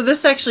 So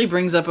this actually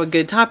brings up a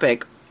good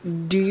topic.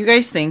 Do you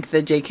guys think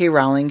that J.K.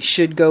 Rowling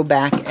should go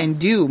back and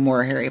do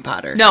more Harry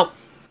Potter? No.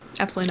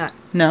 Absolutely not.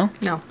 No?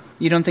 No.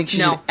 You don't think she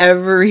should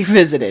ever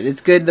revisit it?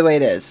 It's good the way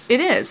it is. It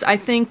is. I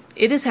think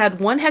it has had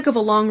one heck of a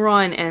long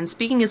run, and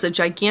speaking as a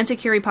gigantic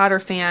Harry Potter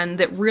fan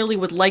that really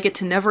would like it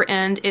to never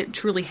end, it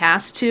truly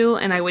has to,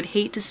 and I would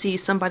hate to see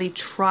somebody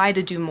try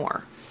to do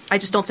more. I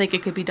just don't think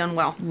it could be done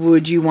well.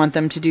 Would you want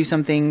them to do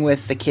something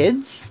with the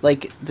kids?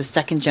 Like the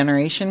second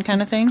generation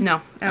kind of thing?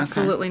 No,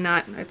 absolutely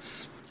not.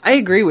 I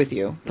agree with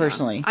you,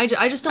 personally. I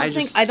just don't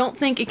think I don't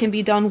think it can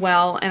be done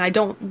well, and I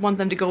don't want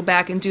them to go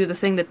back and do the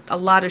thing that a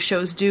lot of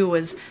shows do,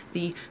 is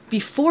the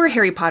before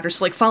Harry Potter,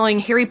 so like following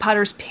Harry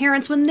Potter's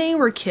parents when they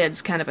were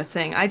kids kind of a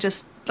thing. I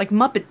just, like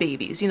Muppet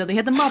Babies, you know, they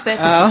had the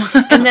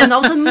Muppets, and then all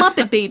of a sudden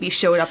Muppet Babies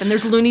showed up, and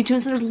there's Looney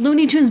Tunes, and there's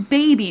Looney Tunes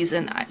Babies,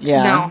 and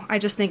no, I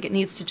just think it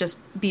needs to just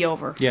be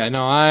over. Yeah,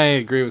 no, I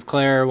agree with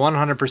Claire,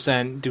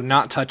 100%. Do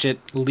not touch it,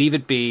 leave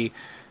it be,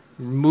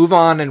 move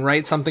on and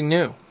write something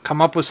new. Come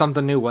up with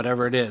something new,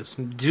 whatever it is.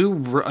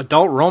 Do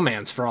adult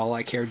romance for all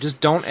I care. Just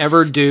don't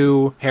ever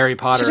do Harry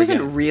Potter again. She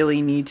doesn't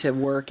really need to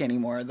work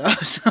anymore, though.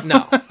 So.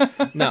 No.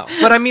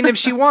 But I mean, if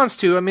she wants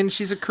to, I mean,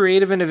 she's a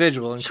creative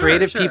individual, and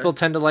creative people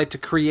tend to like to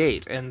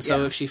create. And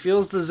so if she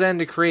feels the zen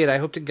to create, I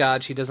hope to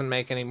God she doesn't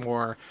make any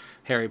more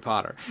Harry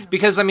Potter.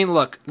 Because, I mean,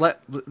 look,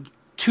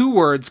 two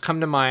words come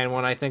to mind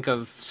when I think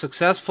of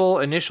successful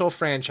initial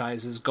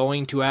franchises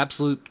going to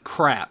absolute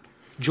crap.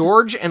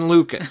 George and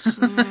Lucas.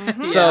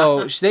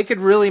 So they could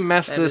really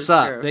mess this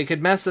up. True. They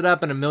could mess it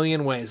up in a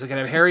million ways. They could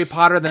have Harry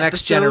Potter, the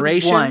Next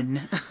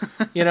Generation.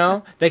 1. You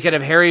know? They could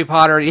have Harry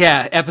Potter,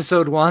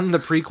 Episode 1, the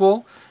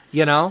prequel.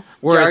 You know?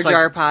 Where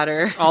Jar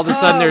Potter. All of a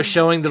sudden they're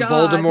showing the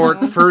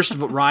Voldemort, first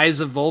rise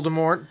of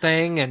Voldemort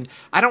thing, and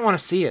I don't want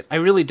to see it. I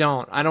really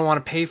don't. I don't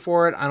want to pay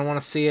for it. I don't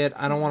want to see it.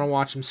 I don't want to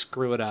watch them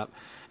screw it up.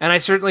 And I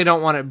certainly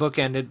don't want it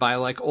bookended by,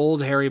 like,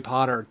 old Harry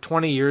Potter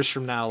 20 years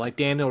from now. Like,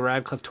 Daniel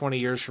Radcliffe 20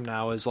 years from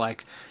now is,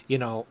 like, you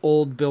know,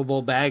 old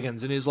Bilbo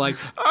Baggins. And he's like,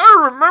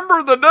 I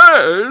remember the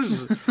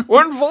days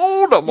when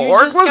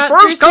Voldemort was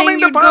first coming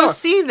to power. Go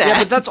see that. Yeah,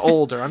 but that's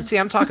older. I'm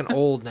talking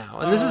old now.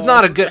 And this is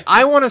not a good...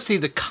 I want to see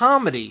the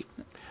comedy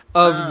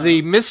of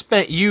the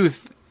misspent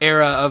youth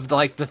era of,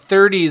 like, the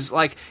 30s,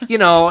 like, you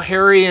know,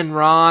 Harry and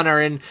Ron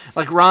are in,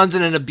 like, Ron's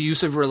in an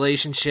abusive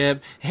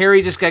relationship.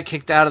 Harry just got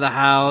kicked out of the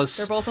house.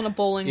 They're both in a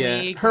bowling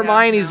league.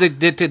 Hermione's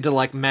addicted to,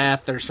 like,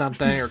 meth or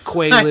something, or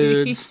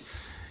Quaaludes.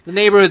 The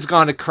neighborhood's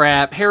gone to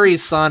crap.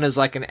 Harry's son is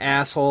like an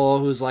asshole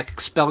who's like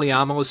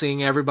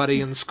Expelliarmusing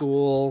everybody in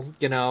school,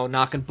 you know,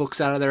 knocking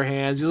books out of their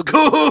hands. He's like,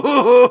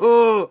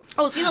 I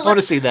want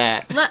to see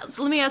that. Let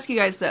me ask you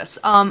guys this.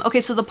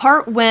 Okay, so the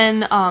part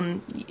when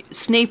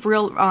Snape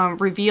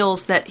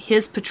reveals that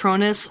his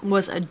Patronus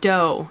was a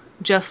doe,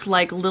 just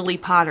like Lily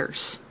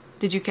Potter's.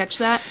 Did you catch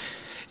that?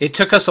 it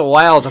took us a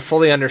while to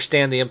fully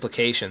understand the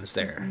implications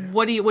there.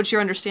 What's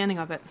your understanding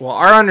of it? Well,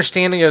 our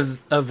understanding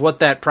of what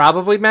that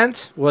probably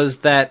meant was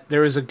that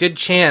there was a good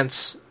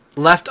chance,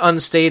 left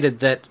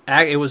unstated, that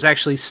it was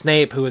actually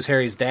Snape who was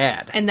Harry's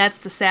dad. And that's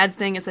the sad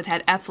thing, is it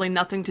had absolutely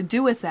nothing to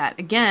do with that.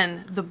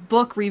 Again, the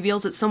book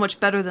reveals it so much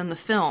better than the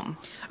film.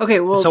 Okay,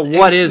 well, so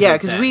what is yeah,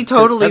 it? because we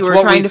totally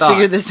were trying to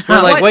figure this We're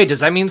out. like, wait, does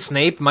that mean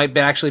Snape might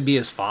actually be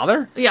his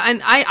father? Yeah,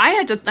 and I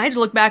had to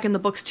look back in the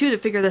books too to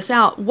figure this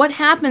out. What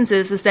happens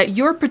is that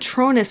your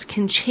Patronus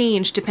can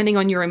change depending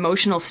on your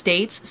emotional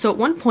states. So at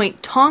one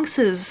point, Tonks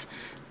is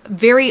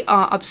very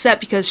upset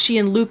because she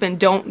and Lupin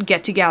don't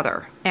get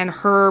together, and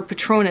her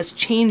Patronus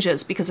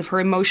changes because of her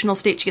emotional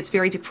state. She gets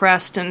very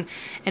depressed, and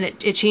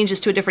it changes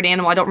to a different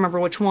animal. I don't remember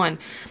which one.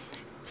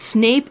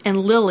 Snape and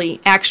Lily,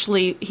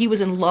 actually, he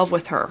was in love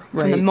with her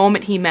from the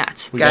moment he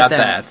met. We got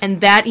that. And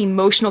that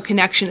emotional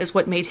connection is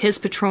what made his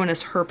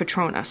Patronus her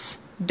Patronus.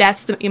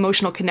 That's the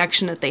emotional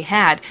connection that they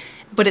had.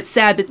 But it's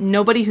sad that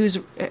nobody who's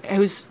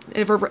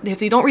if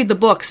they don't read the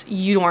books,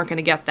 you aren't going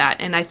to get that.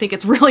 And I think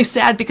it's really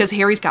sad because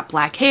Harry's got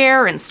black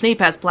hair and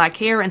Snape has black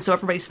hair, and so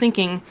everybody's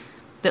thinking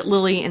that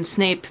Lily and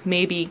Snape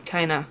may be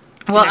kind of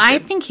connected. Well, I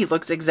think he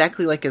looks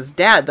exactly like his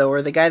dad, though,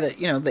 or the guy that,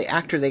 the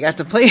actor they got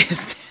to play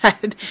his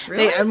dad.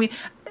 Really?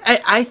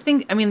 I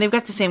think they've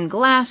got the same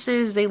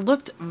glasses. They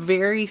looked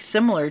very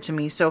similar to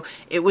me. So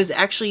it was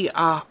actually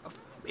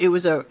it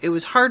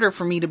was harder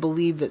for me to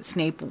believe that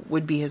Snape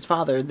would be his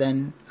father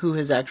than who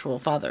his actual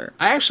father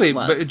was.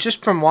 But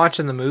just from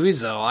watching the movies,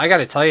 though, I got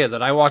to tell you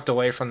that I walked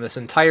away from this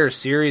entire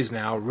series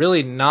now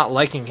really not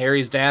liking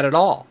Harry's dad at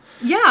all.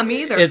 Yeah,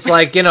 me either. It's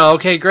like,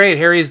 okay, great.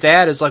 Harry's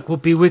dad is like, we'll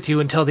be with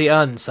you until the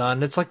end,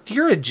 son. It's like,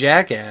 you're a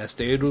jackass,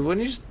 dude. When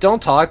you just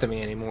don't talk to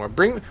me anymore.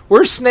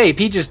 Where's Snape?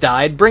 He just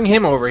died. Bring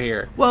him over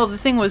here. Well, the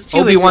thing was, too,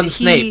 Obi-Wan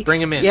Snape,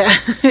 bring him in. Yeah,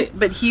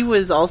 but he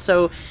was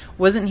also,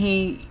 wasn't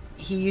he?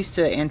 He used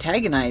to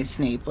antagonize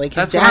Snape, like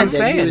his That's dad what I'm did.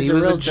 saying. He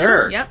was a real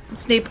jerk. Yep,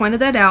 Snape pointed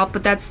that out,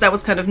 but that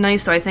was kind of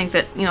nice. So I think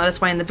that that's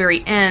why in the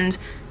very end,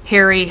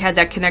 Harry had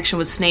that connection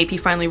with Snape. He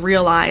finally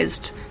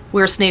realized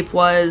where Snape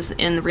was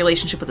in the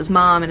relationship with his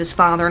mom and his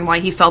father, and why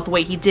he felt the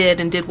way he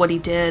did and did what he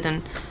did.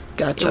 And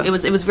gotcha. It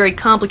was very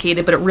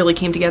complicated, but it really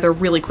came together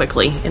really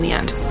quickly in the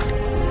end.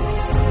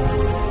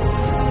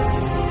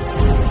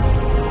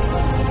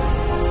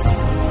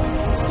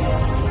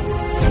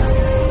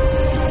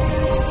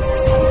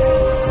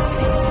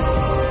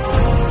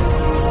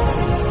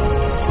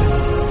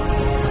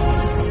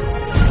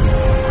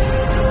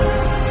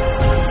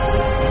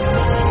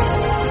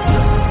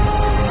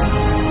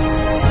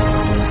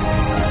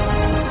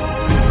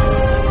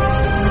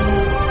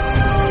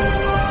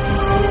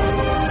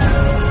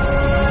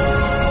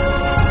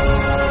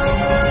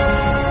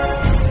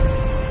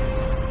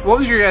 What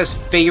was your guys'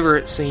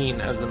 favorite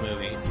scene of the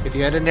movie? If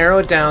you had to narrow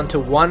it down to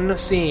one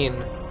scene,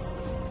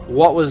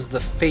 what was the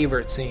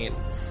favorite scene?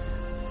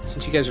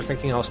 Since you guys are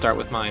thinking, I'll start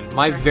with mine.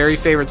 My very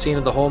favorite scene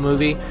of the whole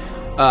movie,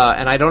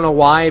 and I don't know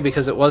why,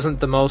 because it wasn't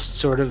the most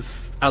sort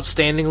of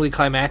outstandingly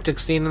climactic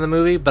scene in the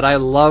movie, but I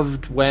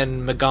loved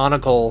when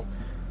McGonagall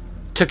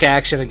took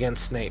action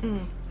against Snape.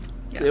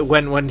 Yes.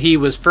 When he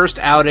was first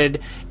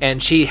outed,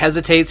 and she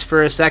hesitates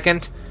for a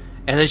second,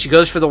 and then she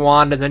goes for the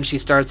wand, and then she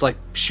starts, like,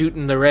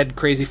 shooting the red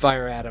crazy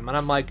fire at him. And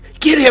I'm like,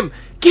 get him!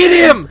 Get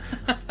him!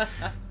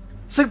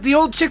 It's like the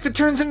old chick that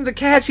turns into the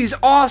cat. She's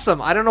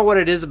awesome. I don't know what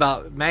it is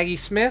about Maggie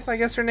Smith, I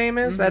guess her name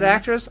is, that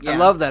actress. Yeah. I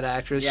love that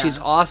actress. Yeah. She's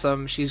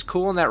awesome. She's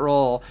cool in that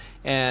role.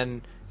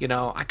 And,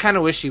 I kind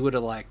of wish she would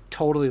have, like,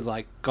 totally,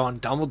 like,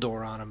 gone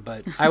Dumbledore on him.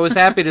 But I was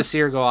happy to see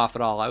her go off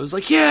at all. I was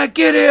like, yeah,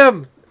 get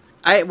him!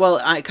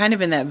 I kind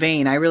of in that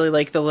vein, I really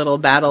like the little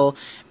battle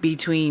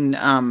between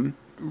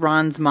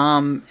Ron's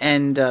mom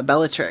and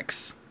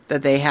Bellatrix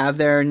that they have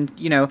there, and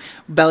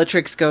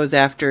Bellatrix goes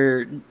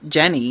after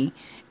Jenny,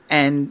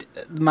 and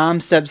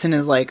Mom steps in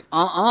and is like,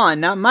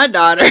 not my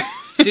daughter.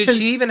 Dude,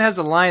 she even has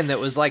a line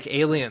that was like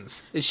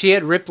Aliens. She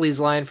had Ripley's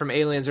line from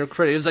Aliens. It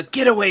was like,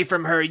 get away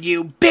from her,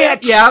 you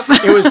bitch! Yep.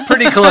 It was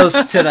pretty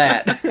close to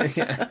that.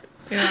 Yeah.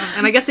 Yeah,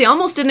 and I guess they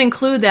almost didn't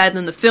include that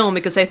in the film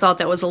because they thought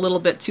that was a little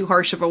bit too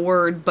harsh of a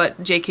word,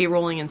 but J.K.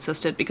 Rowling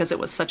insisted because it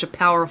was such a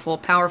powerful,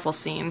 powerful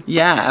scene.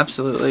 Yeah,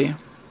 absolutely.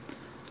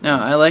 No,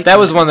 I like that.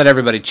 Was one that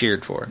everybody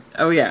cheered for.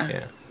 Oh, yeah.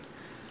 Yeah.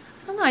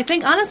 I don't know, I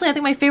think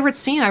my favorite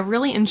scene I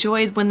really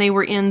enjoyed when they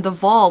were in the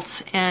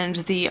vault and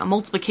the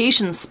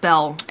multiplication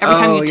spell. Every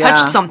time you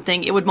touched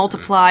something, it would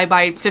multiply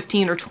by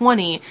 15 or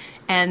 20,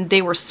 and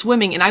they were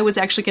swimming, and I was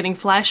actually getting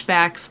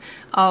flashbacks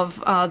of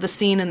the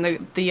scene in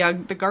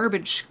the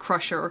garbage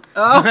crusher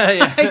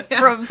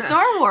from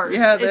Star Wars.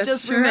 Yeah,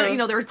 that's true.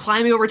 They were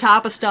climbing over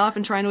top of stuff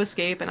and trying to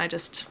escape, and I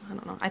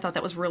don't know, I thought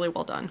that was really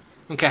well done.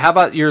 Okay, how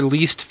about your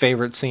least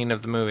favorite scene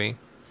of the movie?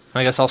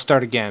 I guess I'll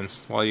start again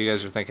while you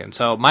guys are thinking.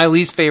 So my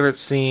least favorite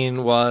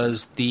scene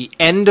was the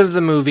end of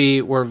the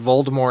movie where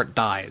Voldemort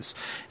dies.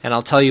 And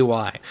I'll tell you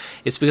why.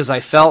 It's because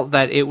I felt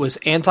that it was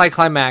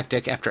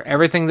anticlimactic after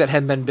everything that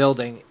had been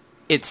building.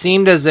 It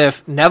seemed as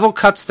if Neville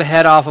cuts the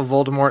head off of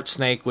Voldemort's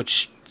snake,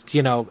 which,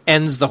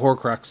 ends the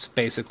Horcrux,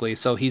 basically,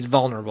 so he's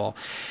vulnerable.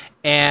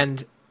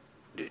 And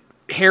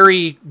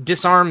Harry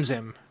disarms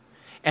him,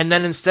 and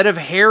then instead of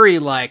Harry,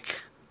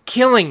 like,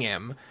 killing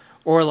him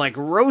or, like,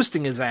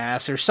 roasting his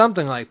ass or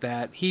something like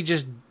that, he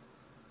just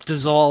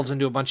dissolves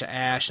into a bunch of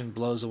ash and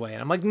blows away.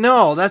 And I'm like,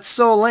 no, that's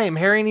so lame.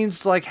 Harry needs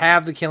to, like,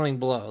 have the killing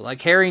blow.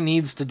 Like, Harry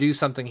needs to do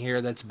something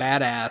here that's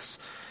badass,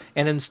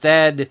 and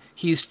instead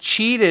he's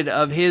cheated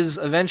of his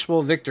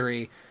eventual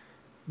victory.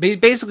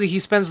 Basically, he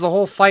spends the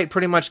whole fight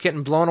pretty much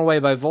getting blown away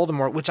by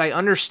Voldemort, which I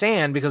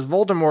understand, because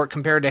Voldemort,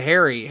 compared to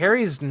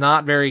Harry's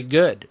not very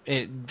good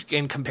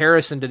in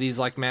comparison to these,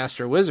 like,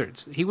 master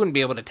wizards. He wouldn't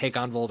be able to take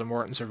on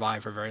Voldemort and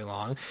survive for very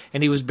long,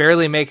 and he was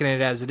barely making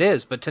it as it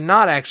is. But to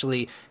not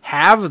actually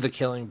have the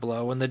killing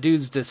blow when the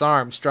dude's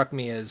disarmed struck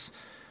me as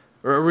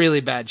a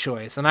really bad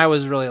choice. And I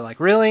was really like,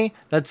 really?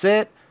 That's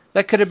it?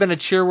 That could have been a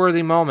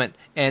cheer-worthy moment,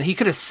 and he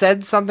could have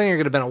said something, or it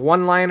could have been a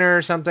one-liner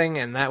or something,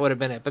 and that would have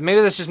been it. But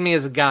maybe that's just me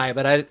as a guy,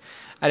 but I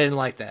didn't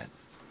like that.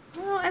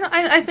 Well,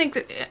 I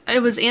think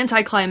it was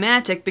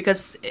anticlimactic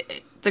because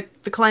the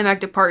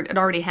climactic part had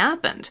already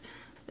happened,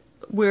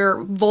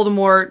 where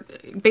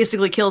Voldemort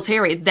basically kills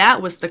Harry.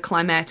 That was the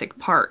climactic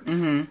part.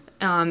 Mm-hmm.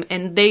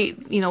 And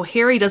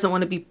Harry doesn't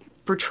want to be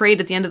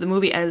portrayed at the end of the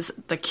movie as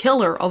the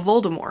killer of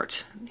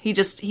Voldemort.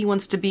 He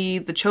wants to be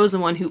the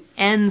chosen one who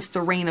ends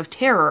the reign of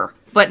terror,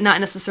 but not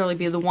necessarily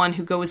be the one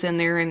who goes in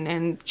there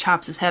and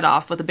chops his head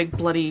off with a big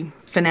bloody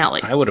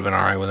finale. I would have been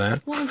alright with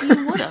that. Well,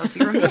 you would have.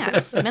 You're a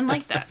man. Men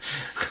like that.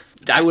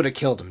 I would have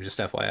killed him, just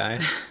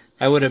FYI.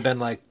 I would have been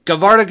like,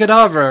 Gavarda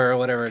Kedavra, or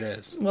whatever it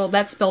is. Well,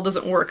 that spell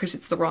doesn't work because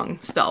it's the wrong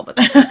spell, but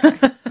that's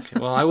okay. Okay,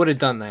 well, I would have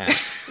done that.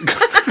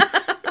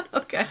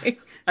 Okay.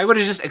 I would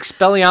have just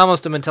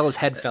Expelliarmused him until his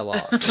head fell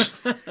off.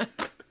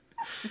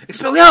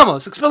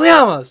 Expelliarmus!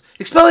 Expelliarmus!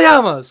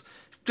 Expelliarmus!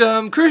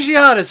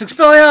 Cruciatus!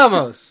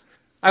 Expelliarmus!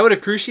 I would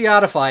have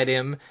Cruciatified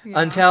him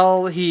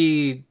until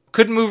he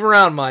couldn't move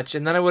around much,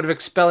 and then I would have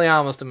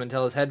Expelliarmused him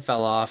until his head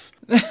fell off.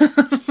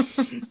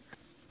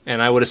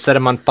 And I would have set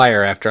him on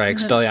fire after I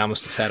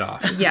Expelliarmused his head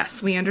off.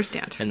 Yes, we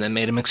understand. And then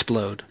made him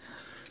explode.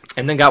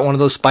 And then got one of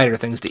those spider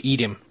things to eat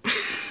him.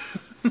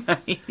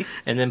 Nice.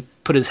 And then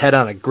put his head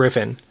on a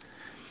griffin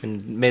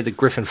and made the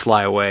griffin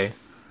fly away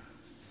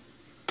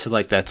to,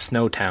 like, that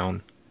snow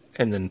town,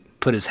 and then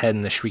put his head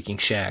in the Shrieking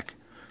Shack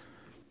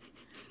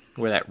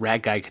where that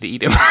rat guy could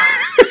eat him.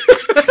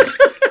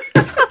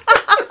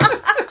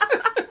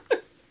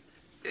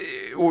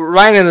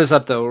 Writing this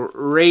up, though,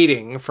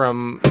 rating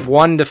from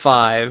 1 to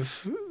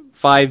 5,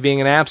 5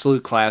 being an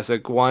absolute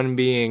classic, 1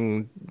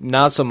 being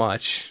not so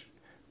much.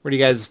 Where do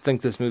you guys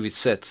think this movie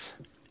sits?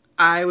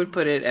 I would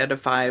put it at a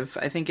 5.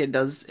 I think it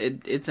does.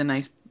 It's a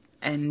nice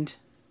end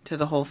to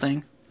the whole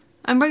thing.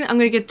 I'm going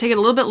to take it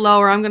a little bit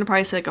lower. I'm going to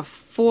probably say like a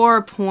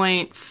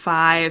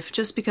 4.5,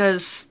 just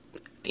because,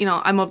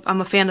 I'm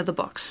a fan of the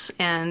books,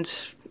 and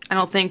I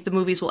don't think the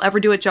movies will ever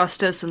do it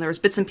justice. And there's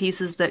bits and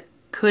pieces that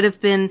could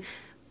have been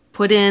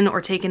put in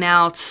or taken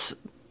out,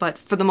 but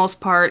for the most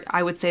part,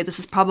 I would say this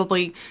is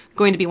probably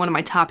going to be one of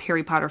my top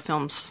Harry Potter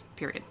films.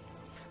 Period.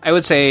 I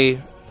would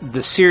say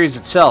the series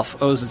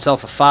itself owes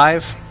itself a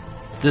 5.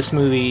 This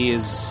movie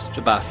is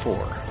about 4.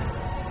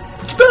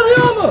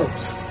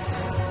 Expelliarmus!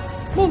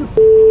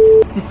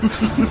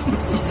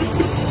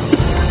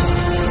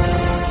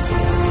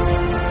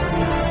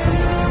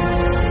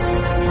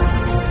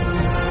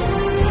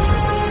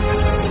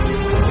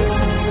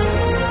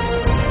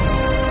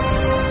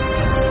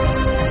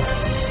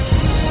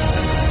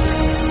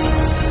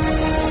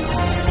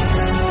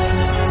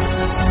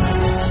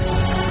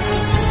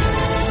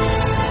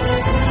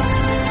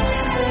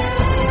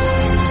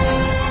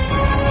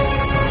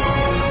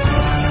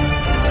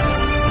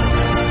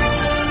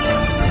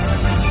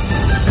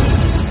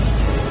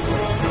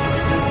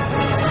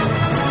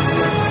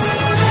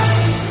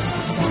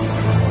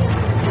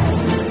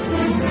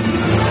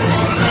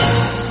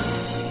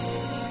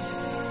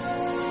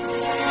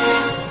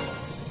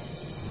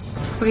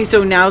 Okay,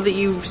 so now that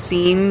you've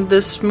seen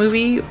this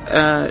movie,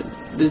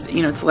 it's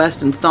the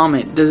last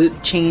installment, does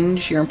it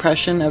change your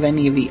impression of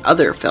any of the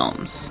other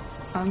films?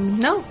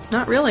 No,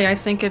 not really. I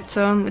think it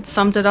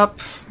summed it up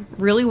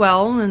really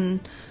well, and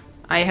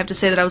I have to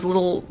say that I was a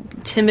little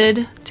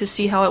timid to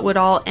see how it would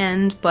all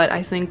end, but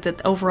I think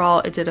that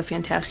overall it did a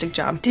fantastic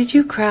job. Did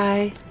you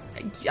cry?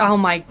 Oh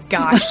my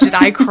gosh, did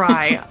I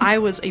cry? I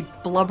was a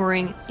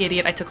blubbering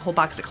idiot. I took a whole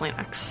box of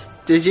Kleenex.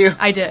 Did you?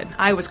 I did.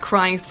 I was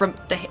crying from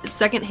the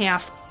second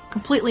half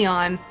completely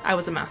on. I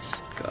was a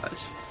mess. Gosh.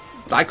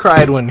 I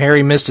cried when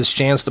Harry missed his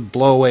chance to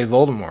blow away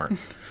Voldemort.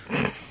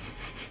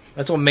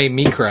 That's what made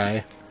me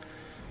cry.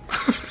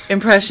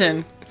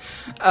 Impression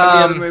of the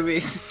other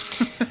movies.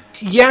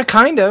 Yeah,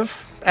 kind of.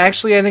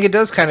 Actually, I think it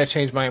does kind of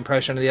change my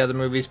impression of the other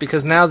movies,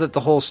 because now that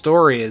the whole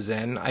story is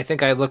in, I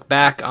think I look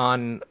back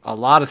on a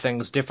lot of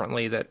things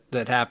differently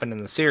that happened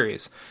in the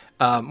series.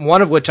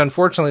 One of which,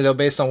 unfortunately, though,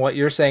 based on what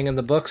you're saying in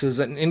the books, is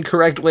an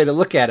incorrect way to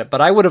look at it. But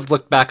I would have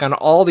looked back on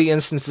all the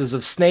instances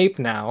of Snape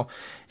now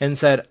and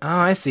said, oh,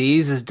 I see,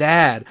 he's his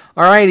dad.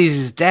 All right, he's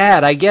his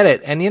dad, I get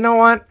it. And you know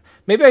what?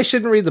 Maybe I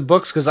shouldn't read the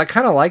books, because I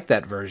kind of like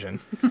that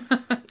version.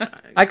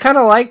 I kind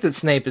of like that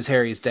Snape is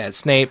Harry's dad.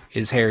 Snape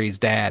is Harry's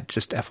dad.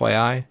 Just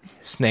FYI.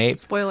 Snape.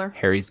 Spoiler.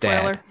 Harry's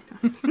Spoiler.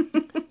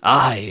 dad.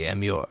 I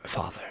am your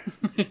father.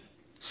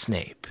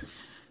 Snape.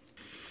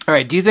 All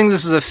right. Do you think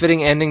this is a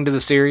fitting ending to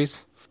the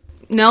series?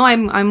 No,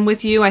 I'm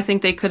with you. I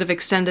think they could have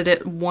extended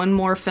it one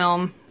more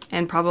film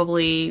and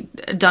probably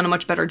done a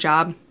much better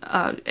job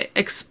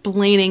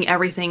explaining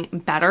everything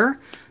better.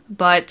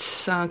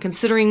 But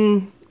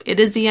considering it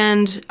is the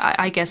end,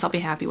 I guess I'll be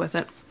happy with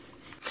it.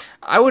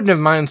 I wouldn't have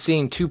mind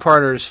seeing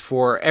two-parters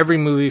for every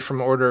movie from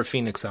Order of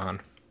Phoenix on,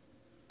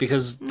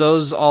 because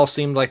those all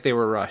seemed like they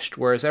were rushed,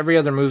 whereas every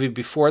other movie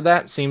before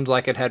that seemed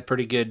like it had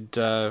pretty good,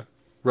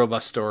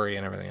 robust story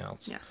and everything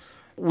else. Yes.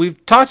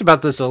 We've talked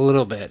about this a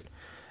little bit.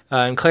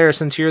 And Claire,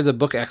 since you're the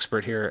book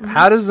expert here,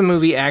 how does the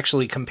movie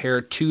actually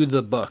compare to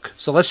the book?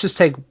 So let's just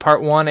take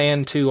part 1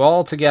 and 2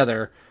 all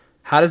together.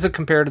 How does it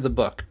compare to the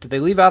book? Did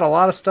they leave out a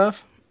lot of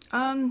stuff?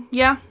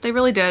 Yeah, they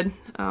really did.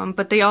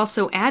 But they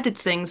also added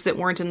things that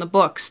weren't in the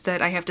books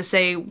that I have to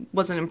say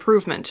was an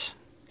improvement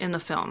in the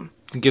film.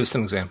 Give us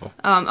an example.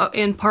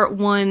 In part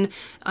 1,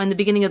 in the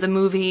beginning of the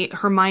movie,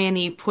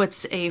 Hermione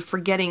puts a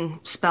forgetting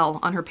spell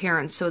on her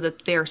parents so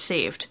that they're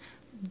saved.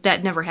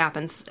 That never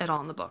happens at all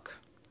in the book.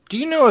 Do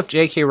you know if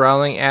J.K.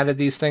 Rowling added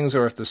these things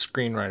or if the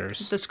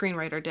screenwriters? The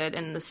screenwriter did,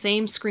 and the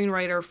same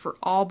screenwriter for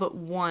all but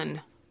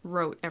one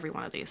wrote every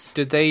one of these.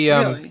 Did they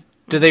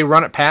did they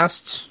run it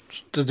past?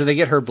 Did they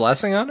get her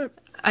blessing on it?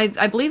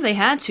 I believe they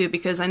had to,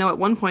 because I know at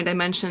one point I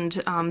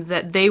mentioned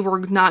that they were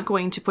not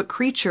going to put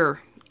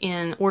Creature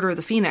in Order of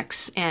the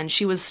Phoenix, and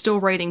she was still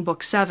writing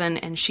book 7,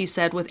 and she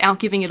said, without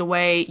giving it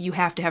away, you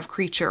have to have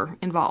Creature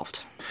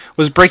involved.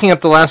 Was breaking up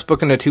the last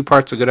book into 2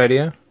 parts a good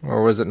idea,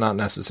 or was it not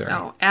necessary?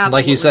 Oh,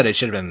 absolutely. Like you said, it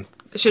should have been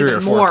 3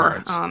 or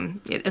 4 parts.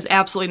 It is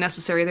absolutely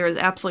necessary. There is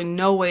absolutely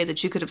no way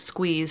that you could have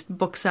squeezed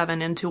book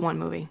 7 into one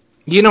movie.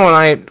 You know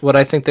what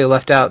I think they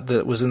left out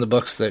that was in the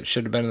books that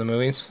should have been in the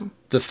movies?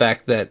 The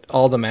fact that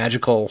all the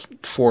magical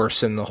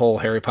force in the whole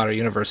Harry Potter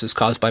universe is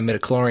caused by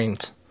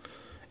midichlorians,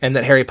 and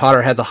that Harry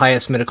Potter had the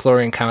highest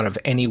midichlorian count of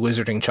any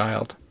wizarding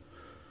child.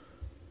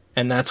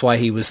 And that's why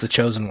he was the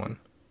chosen one.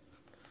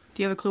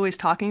 Do you have a clue what he's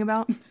talking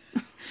about?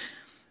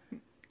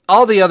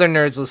 All the other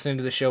nerds listening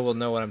to the show will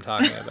know what I'm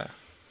talking about.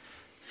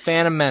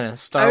 Phantom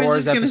Menace, Star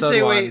Wars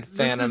Episode 1,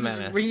 Phantom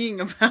Menace.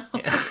 Ringing about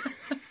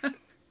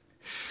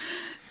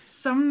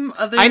some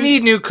other. I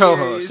need new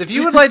co-hosts. If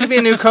you would like to be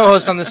a new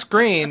co-host on the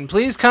screen,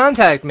 please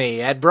contact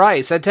me at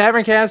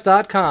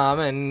Bryce@taverncast.com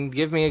and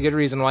give me a good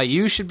reason why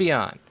you should be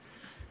on,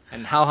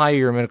 and how high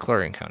your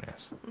midichlorian count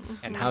is,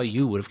 and how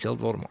you would have killed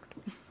Voldemort.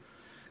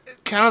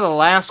 Kind of the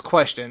last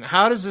question: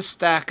 how does this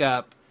stack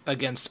up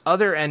against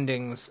other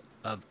endings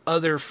of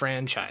other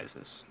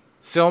franchises,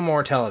 film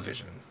or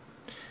television?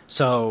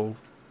 So,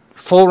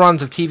 full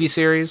runs of TV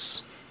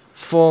series,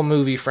 full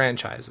movie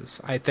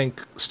franchises. I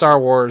think Star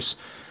Wars,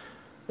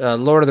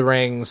 Lord of the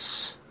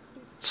Rings,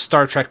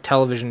 Star Trek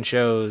television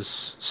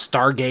shows,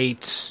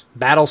 Stargate,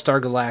 Battlestar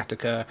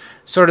Galactica,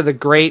 sort of the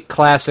great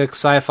classic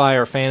sci-fi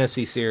or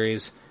fantasy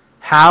series.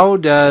 How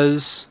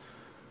does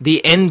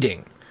the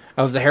ending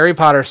of the Harry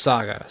Potter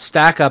saga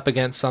stack up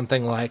against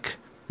something like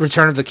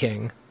Return of the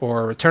King,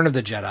 or Return of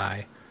the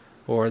Jedi,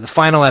 or the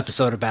final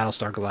episode of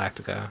Battlestar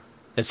Galactica,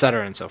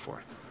 etc. and so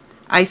forth?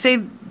 I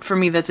say, for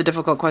me, that's a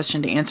difficult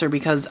question to answer,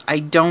 because I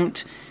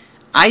don't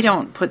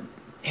put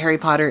Harry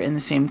Potter in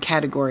the same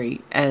category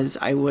as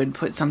I would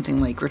put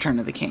something like Return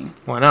of the King.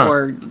 Why not?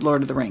 Or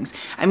Lord of the Rings.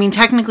 I mean,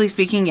 technically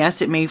speaking,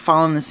 yes, it may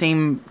fall in the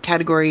same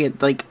category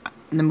at, like,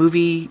 the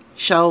movie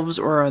shelves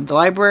or the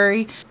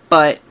library,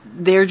 but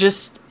they're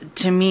just,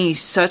 to me,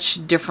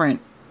 such different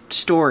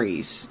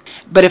stories.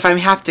 But if I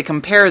have to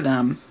compare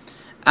them,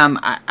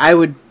 I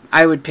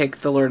would pick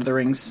the Lord of the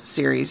Rings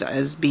series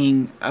as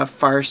being a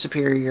far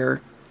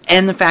superior,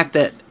 and the fact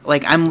that,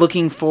 like, I'm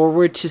looking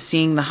forward to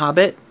seeing The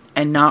Hobbit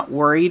and not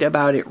worried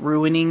about it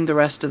ruining the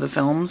rest of the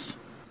films.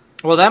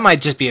 Well, that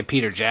might just be a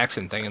Peter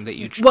Jackson thing, and that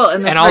you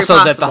and also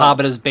very that The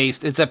Hobbit is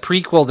based. It's a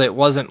prequel that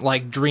wasn't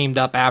like dreamed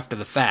up after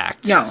the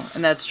fact. No,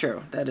 and that's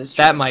true. That is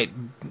true. That might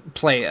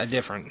play a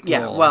different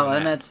role. Well,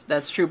 and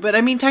that's true. But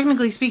I mean,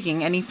 technically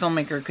speaking, any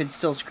filmmaker could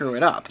still screw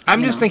it up.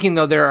 I'm just thinking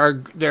though,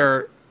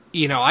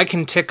 I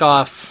can tick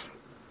off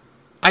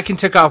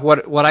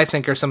what I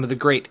think are some of the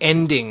great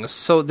endings.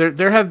 So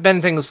there have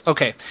been things.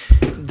 Okay,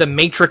 the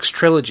Matrix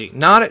trilogy,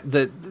 not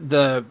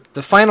the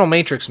final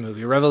Matrix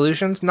movie,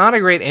 Revolutions, not a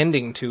great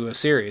ending to a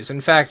series. In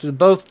fact,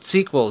 both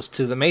sequels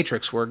to the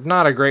Matrix were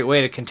not a great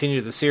way to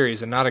continue the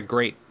series, and not a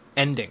great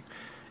ending.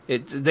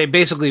 They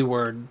basically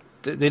were.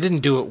 They didn't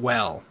do it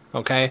well.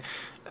 Okay,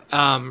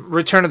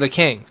 Return of the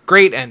King,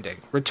 great ending.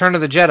 Return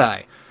of the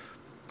Jedi,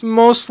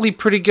 mostly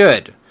pretty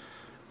good.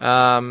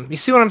 You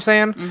see what I'm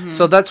saying? Mm-hmm.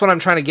 So that's what I'm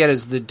trying to get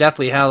is the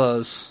Deathly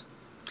Hallows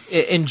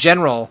in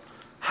general.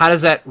 How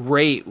does that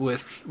rate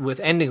with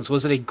endings?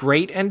 Was it a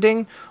great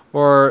ending,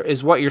 or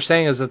is what you're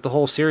saying is that the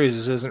whole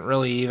series doesn't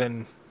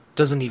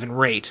doesn't even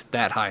rate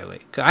that highly.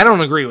 I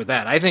don't agree with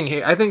that. I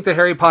think the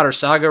Harry Potter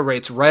saga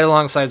rates right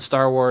alongside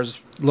Star Wars,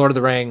 Lord of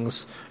the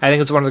Rings. I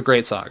think it's one of the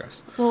great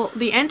sagas. Well,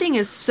 the ending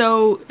is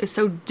so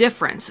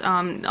different.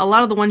 A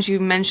lot of the ones you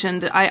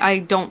mentioned, I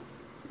don't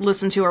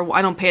listen to or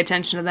I don't pay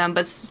attention to them,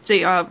 but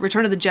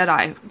Return of the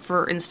Jedi,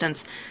 for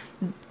instance,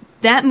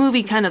 that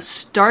movie kind of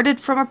started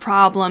from a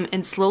problem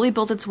and slowly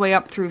built its way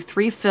up through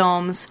 3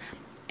 films,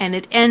 and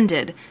it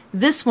ended.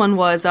 This one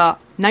was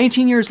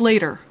 19 years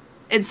later.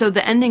 And so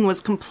the ending was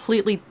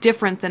completely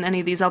different than any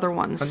of these other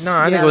ones. No,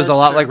 I think it was a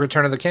lot like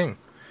Return of the King.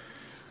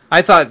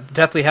 I thought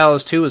Deathly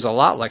Hallows 2 was a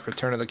lot like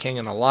Return of the King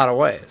in a lot of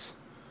ways.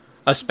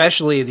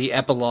 Especially the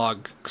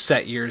epilogue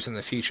set years in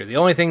the future. The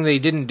only thing they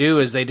didn't do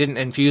is they didn't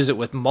infuse it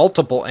with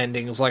multiple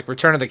endings, like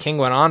Return of the King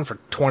went on for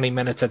 20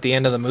 minutes at the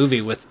end of the movie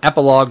with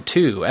Epilogue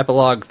 2,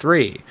 Epilogue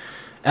 3,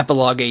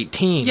 Epilogue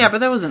 18. Yeah, but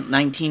that wasn't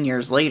 19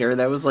 years later.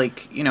 That was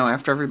like,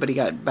 after everybody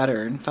got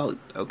better and felt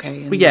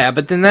okay. And yeah,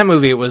 but in that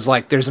movie it was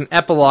like, there's an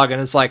epilogue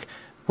and it's like,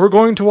 we're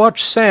going to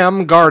watch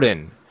Sam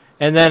garden.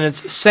 And then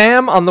it's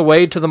Sam on the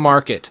way to the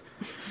market.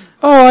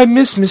 Oh, I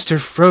miss Mr.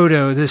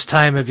 Frodo this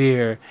time of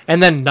year.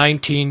 And then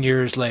 19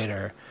 years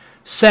later,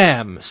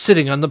 Sam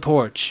sitting on the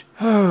porch.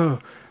 Oh,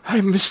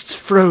 I missed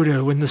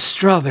Frodo when the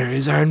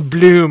strawberries are in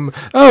bloom.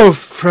 Oh,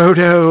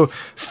 Frodo,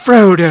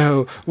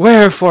 Frodo,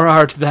 wherefore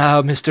art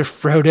thou, Mr.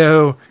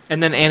 Frodo?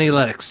 And then Annie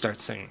Lennox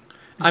starts singing.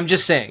 I'm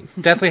just saying,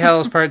 Deathly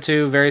Hallows Part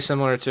 2, very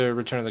similar to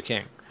Return of the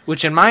King,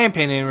 which in my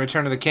opinion,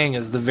 Return of the King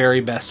is the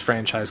very best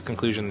franchise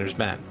conclusion there's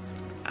been.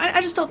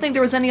 I just don't think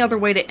there was any other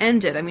way to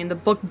end it. I mean, the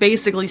book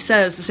basically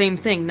says the same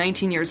thing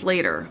 19 years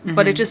later,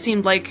 but it just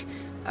seemed like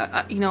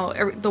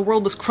the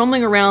world was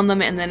crumbling around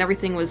them, and then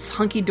everything was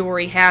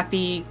hunky-dory,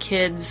 happy,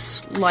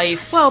 kids,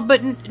 life. Well,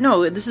 but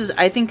no,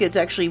 I think it's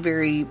actually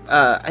very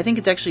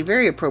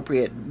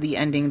appropriate, the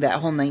ending, that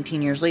whole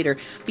 19 years later,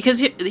 because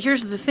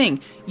here's the thing.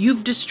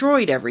 You've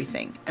destroyed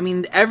everything. I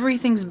mean,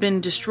 everything's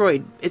been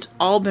destroyed. It's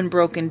all been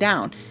broken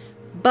down.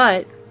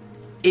 But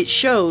it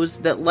shows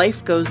that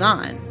life goes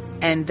on,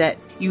 and that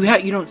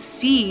you don't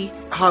see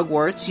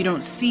Hogwarts, you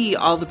don't see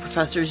all the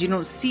professors, you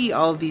don't see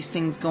all of these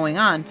things going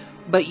on,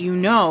 but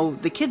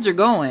the kids are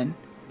going,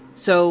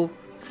 so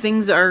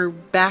things are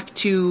back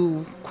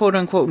to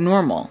quote-unquote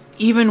normal.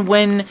 Even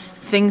when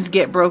things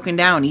get broken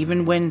down,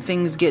 even when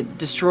things get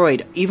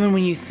destroyed, even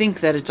when you think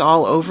that it's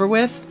all over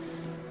with,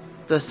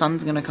 the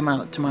sun's going to come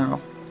out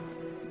tomorrow.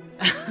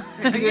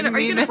 Are you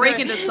going to break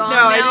into song no,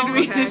 now? I didn't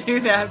mean to do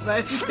that,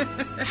 but...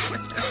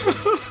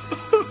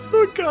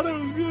 Oh god, that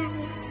was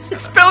beautiful.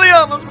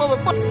 Expelliarmus,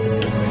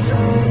 motherfucker!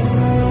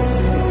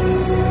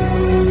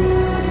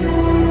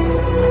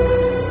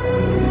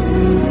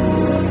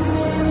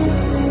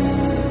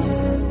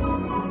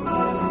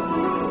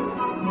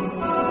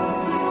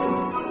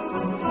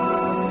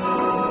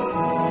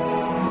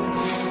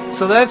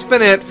 So that's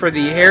been it for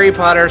the Harry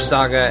Potter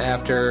saga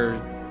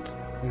after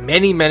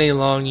many, many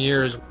long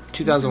years.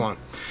 2001.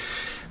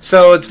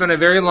 So it's been a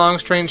very long,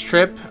 strange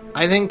trip.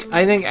 I think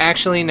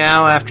actually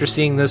now, after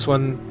seeing this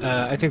one,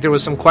 I think there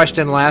was some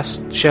question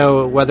last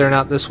show whether or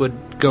not this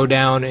would go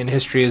down in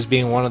history as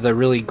being one of the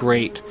really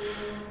great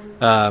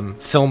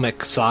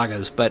filmic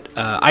sagas, but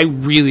I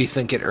really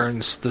think it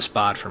earns the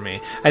spot for me.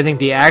 I think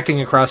the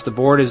acting across the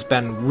board has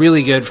been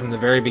really good from the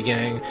very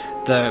beginning.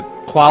 The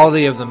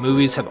quality of the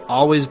movies have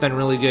always been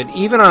really good,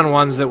 even on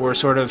ones that were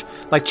sort of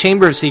like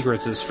Chamber of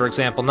Secrets is, for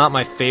example, not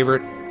my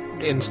favorite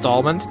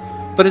installment,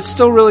 but it's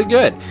still really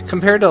good.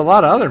 Compared to a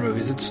lot of other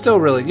movies, it's still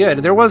really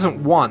good. There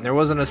wasn't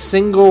a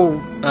single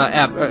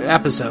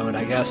episode,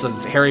 I guess,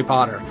 of Harry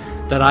Potter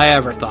that I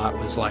ever thought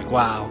was like,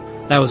 wow,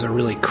 that was a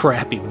really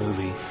crappy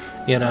movie,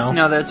 you know?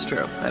 No, that's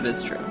true. That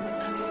is true.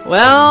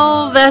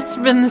 Well, that's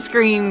been the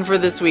screen for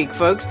this week,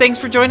 folks. Thanks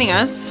for joining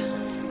us.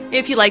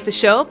 If you like the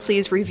show,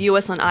 please review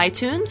us on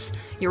iTunes.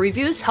 Your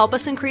reviews help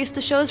us increase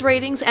the show's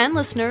ratings and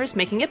listeners,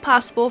 making it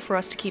possible for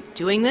us to keep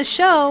doing this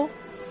show.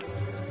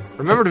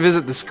 Remember to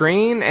visit The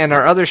Screen and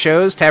our other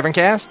shows,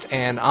 Taverncast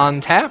and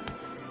On Tap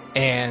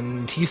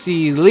and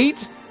TC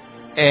Elite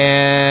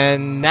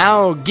and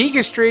now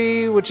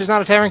Geekistry, which is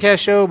not a Taverncast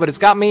show, but it's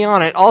got me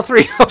on it. All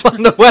three up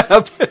on the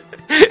web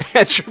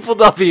at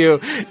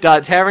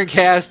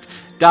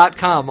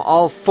www.taverncast.com.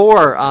 All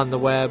four on the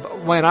web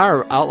when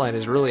our outline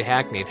is really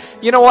hackneyed.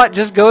 You know what?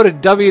 Just go to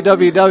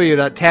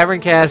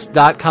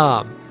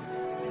www.taverncast.com.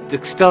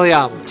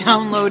 Expelliarmus.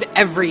 Download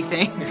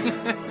everything.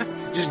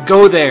 Just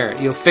go there.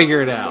 You'll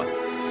figure it out.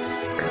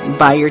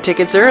 Buy your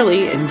tickets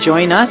early and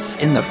join us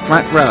in the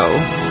front row.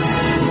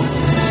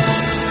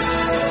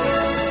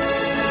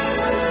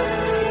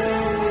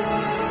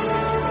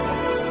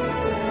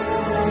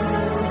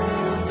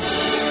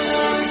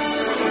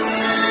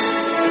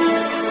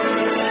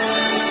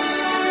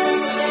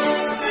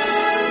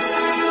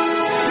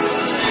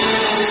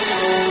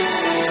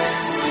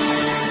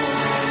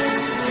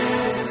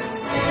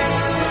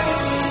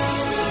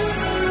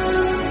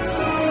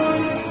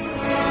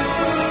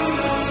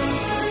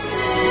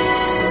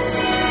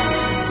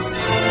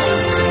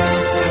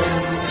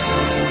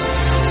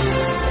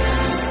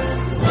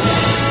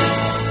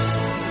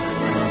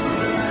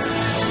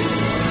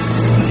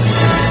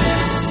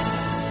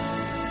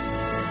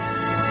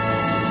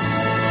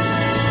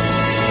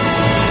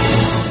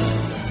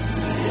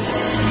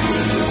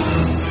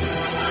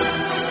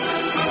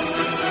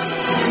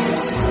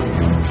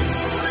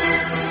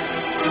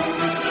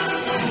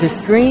 The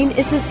Screen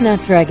is a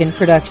Snapdragon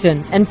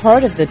production and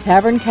part of the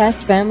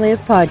Taverncast family of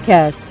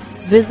podcasts.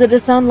 Visit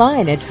us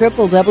online at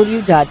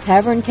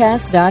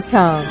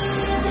www.taverncast.com.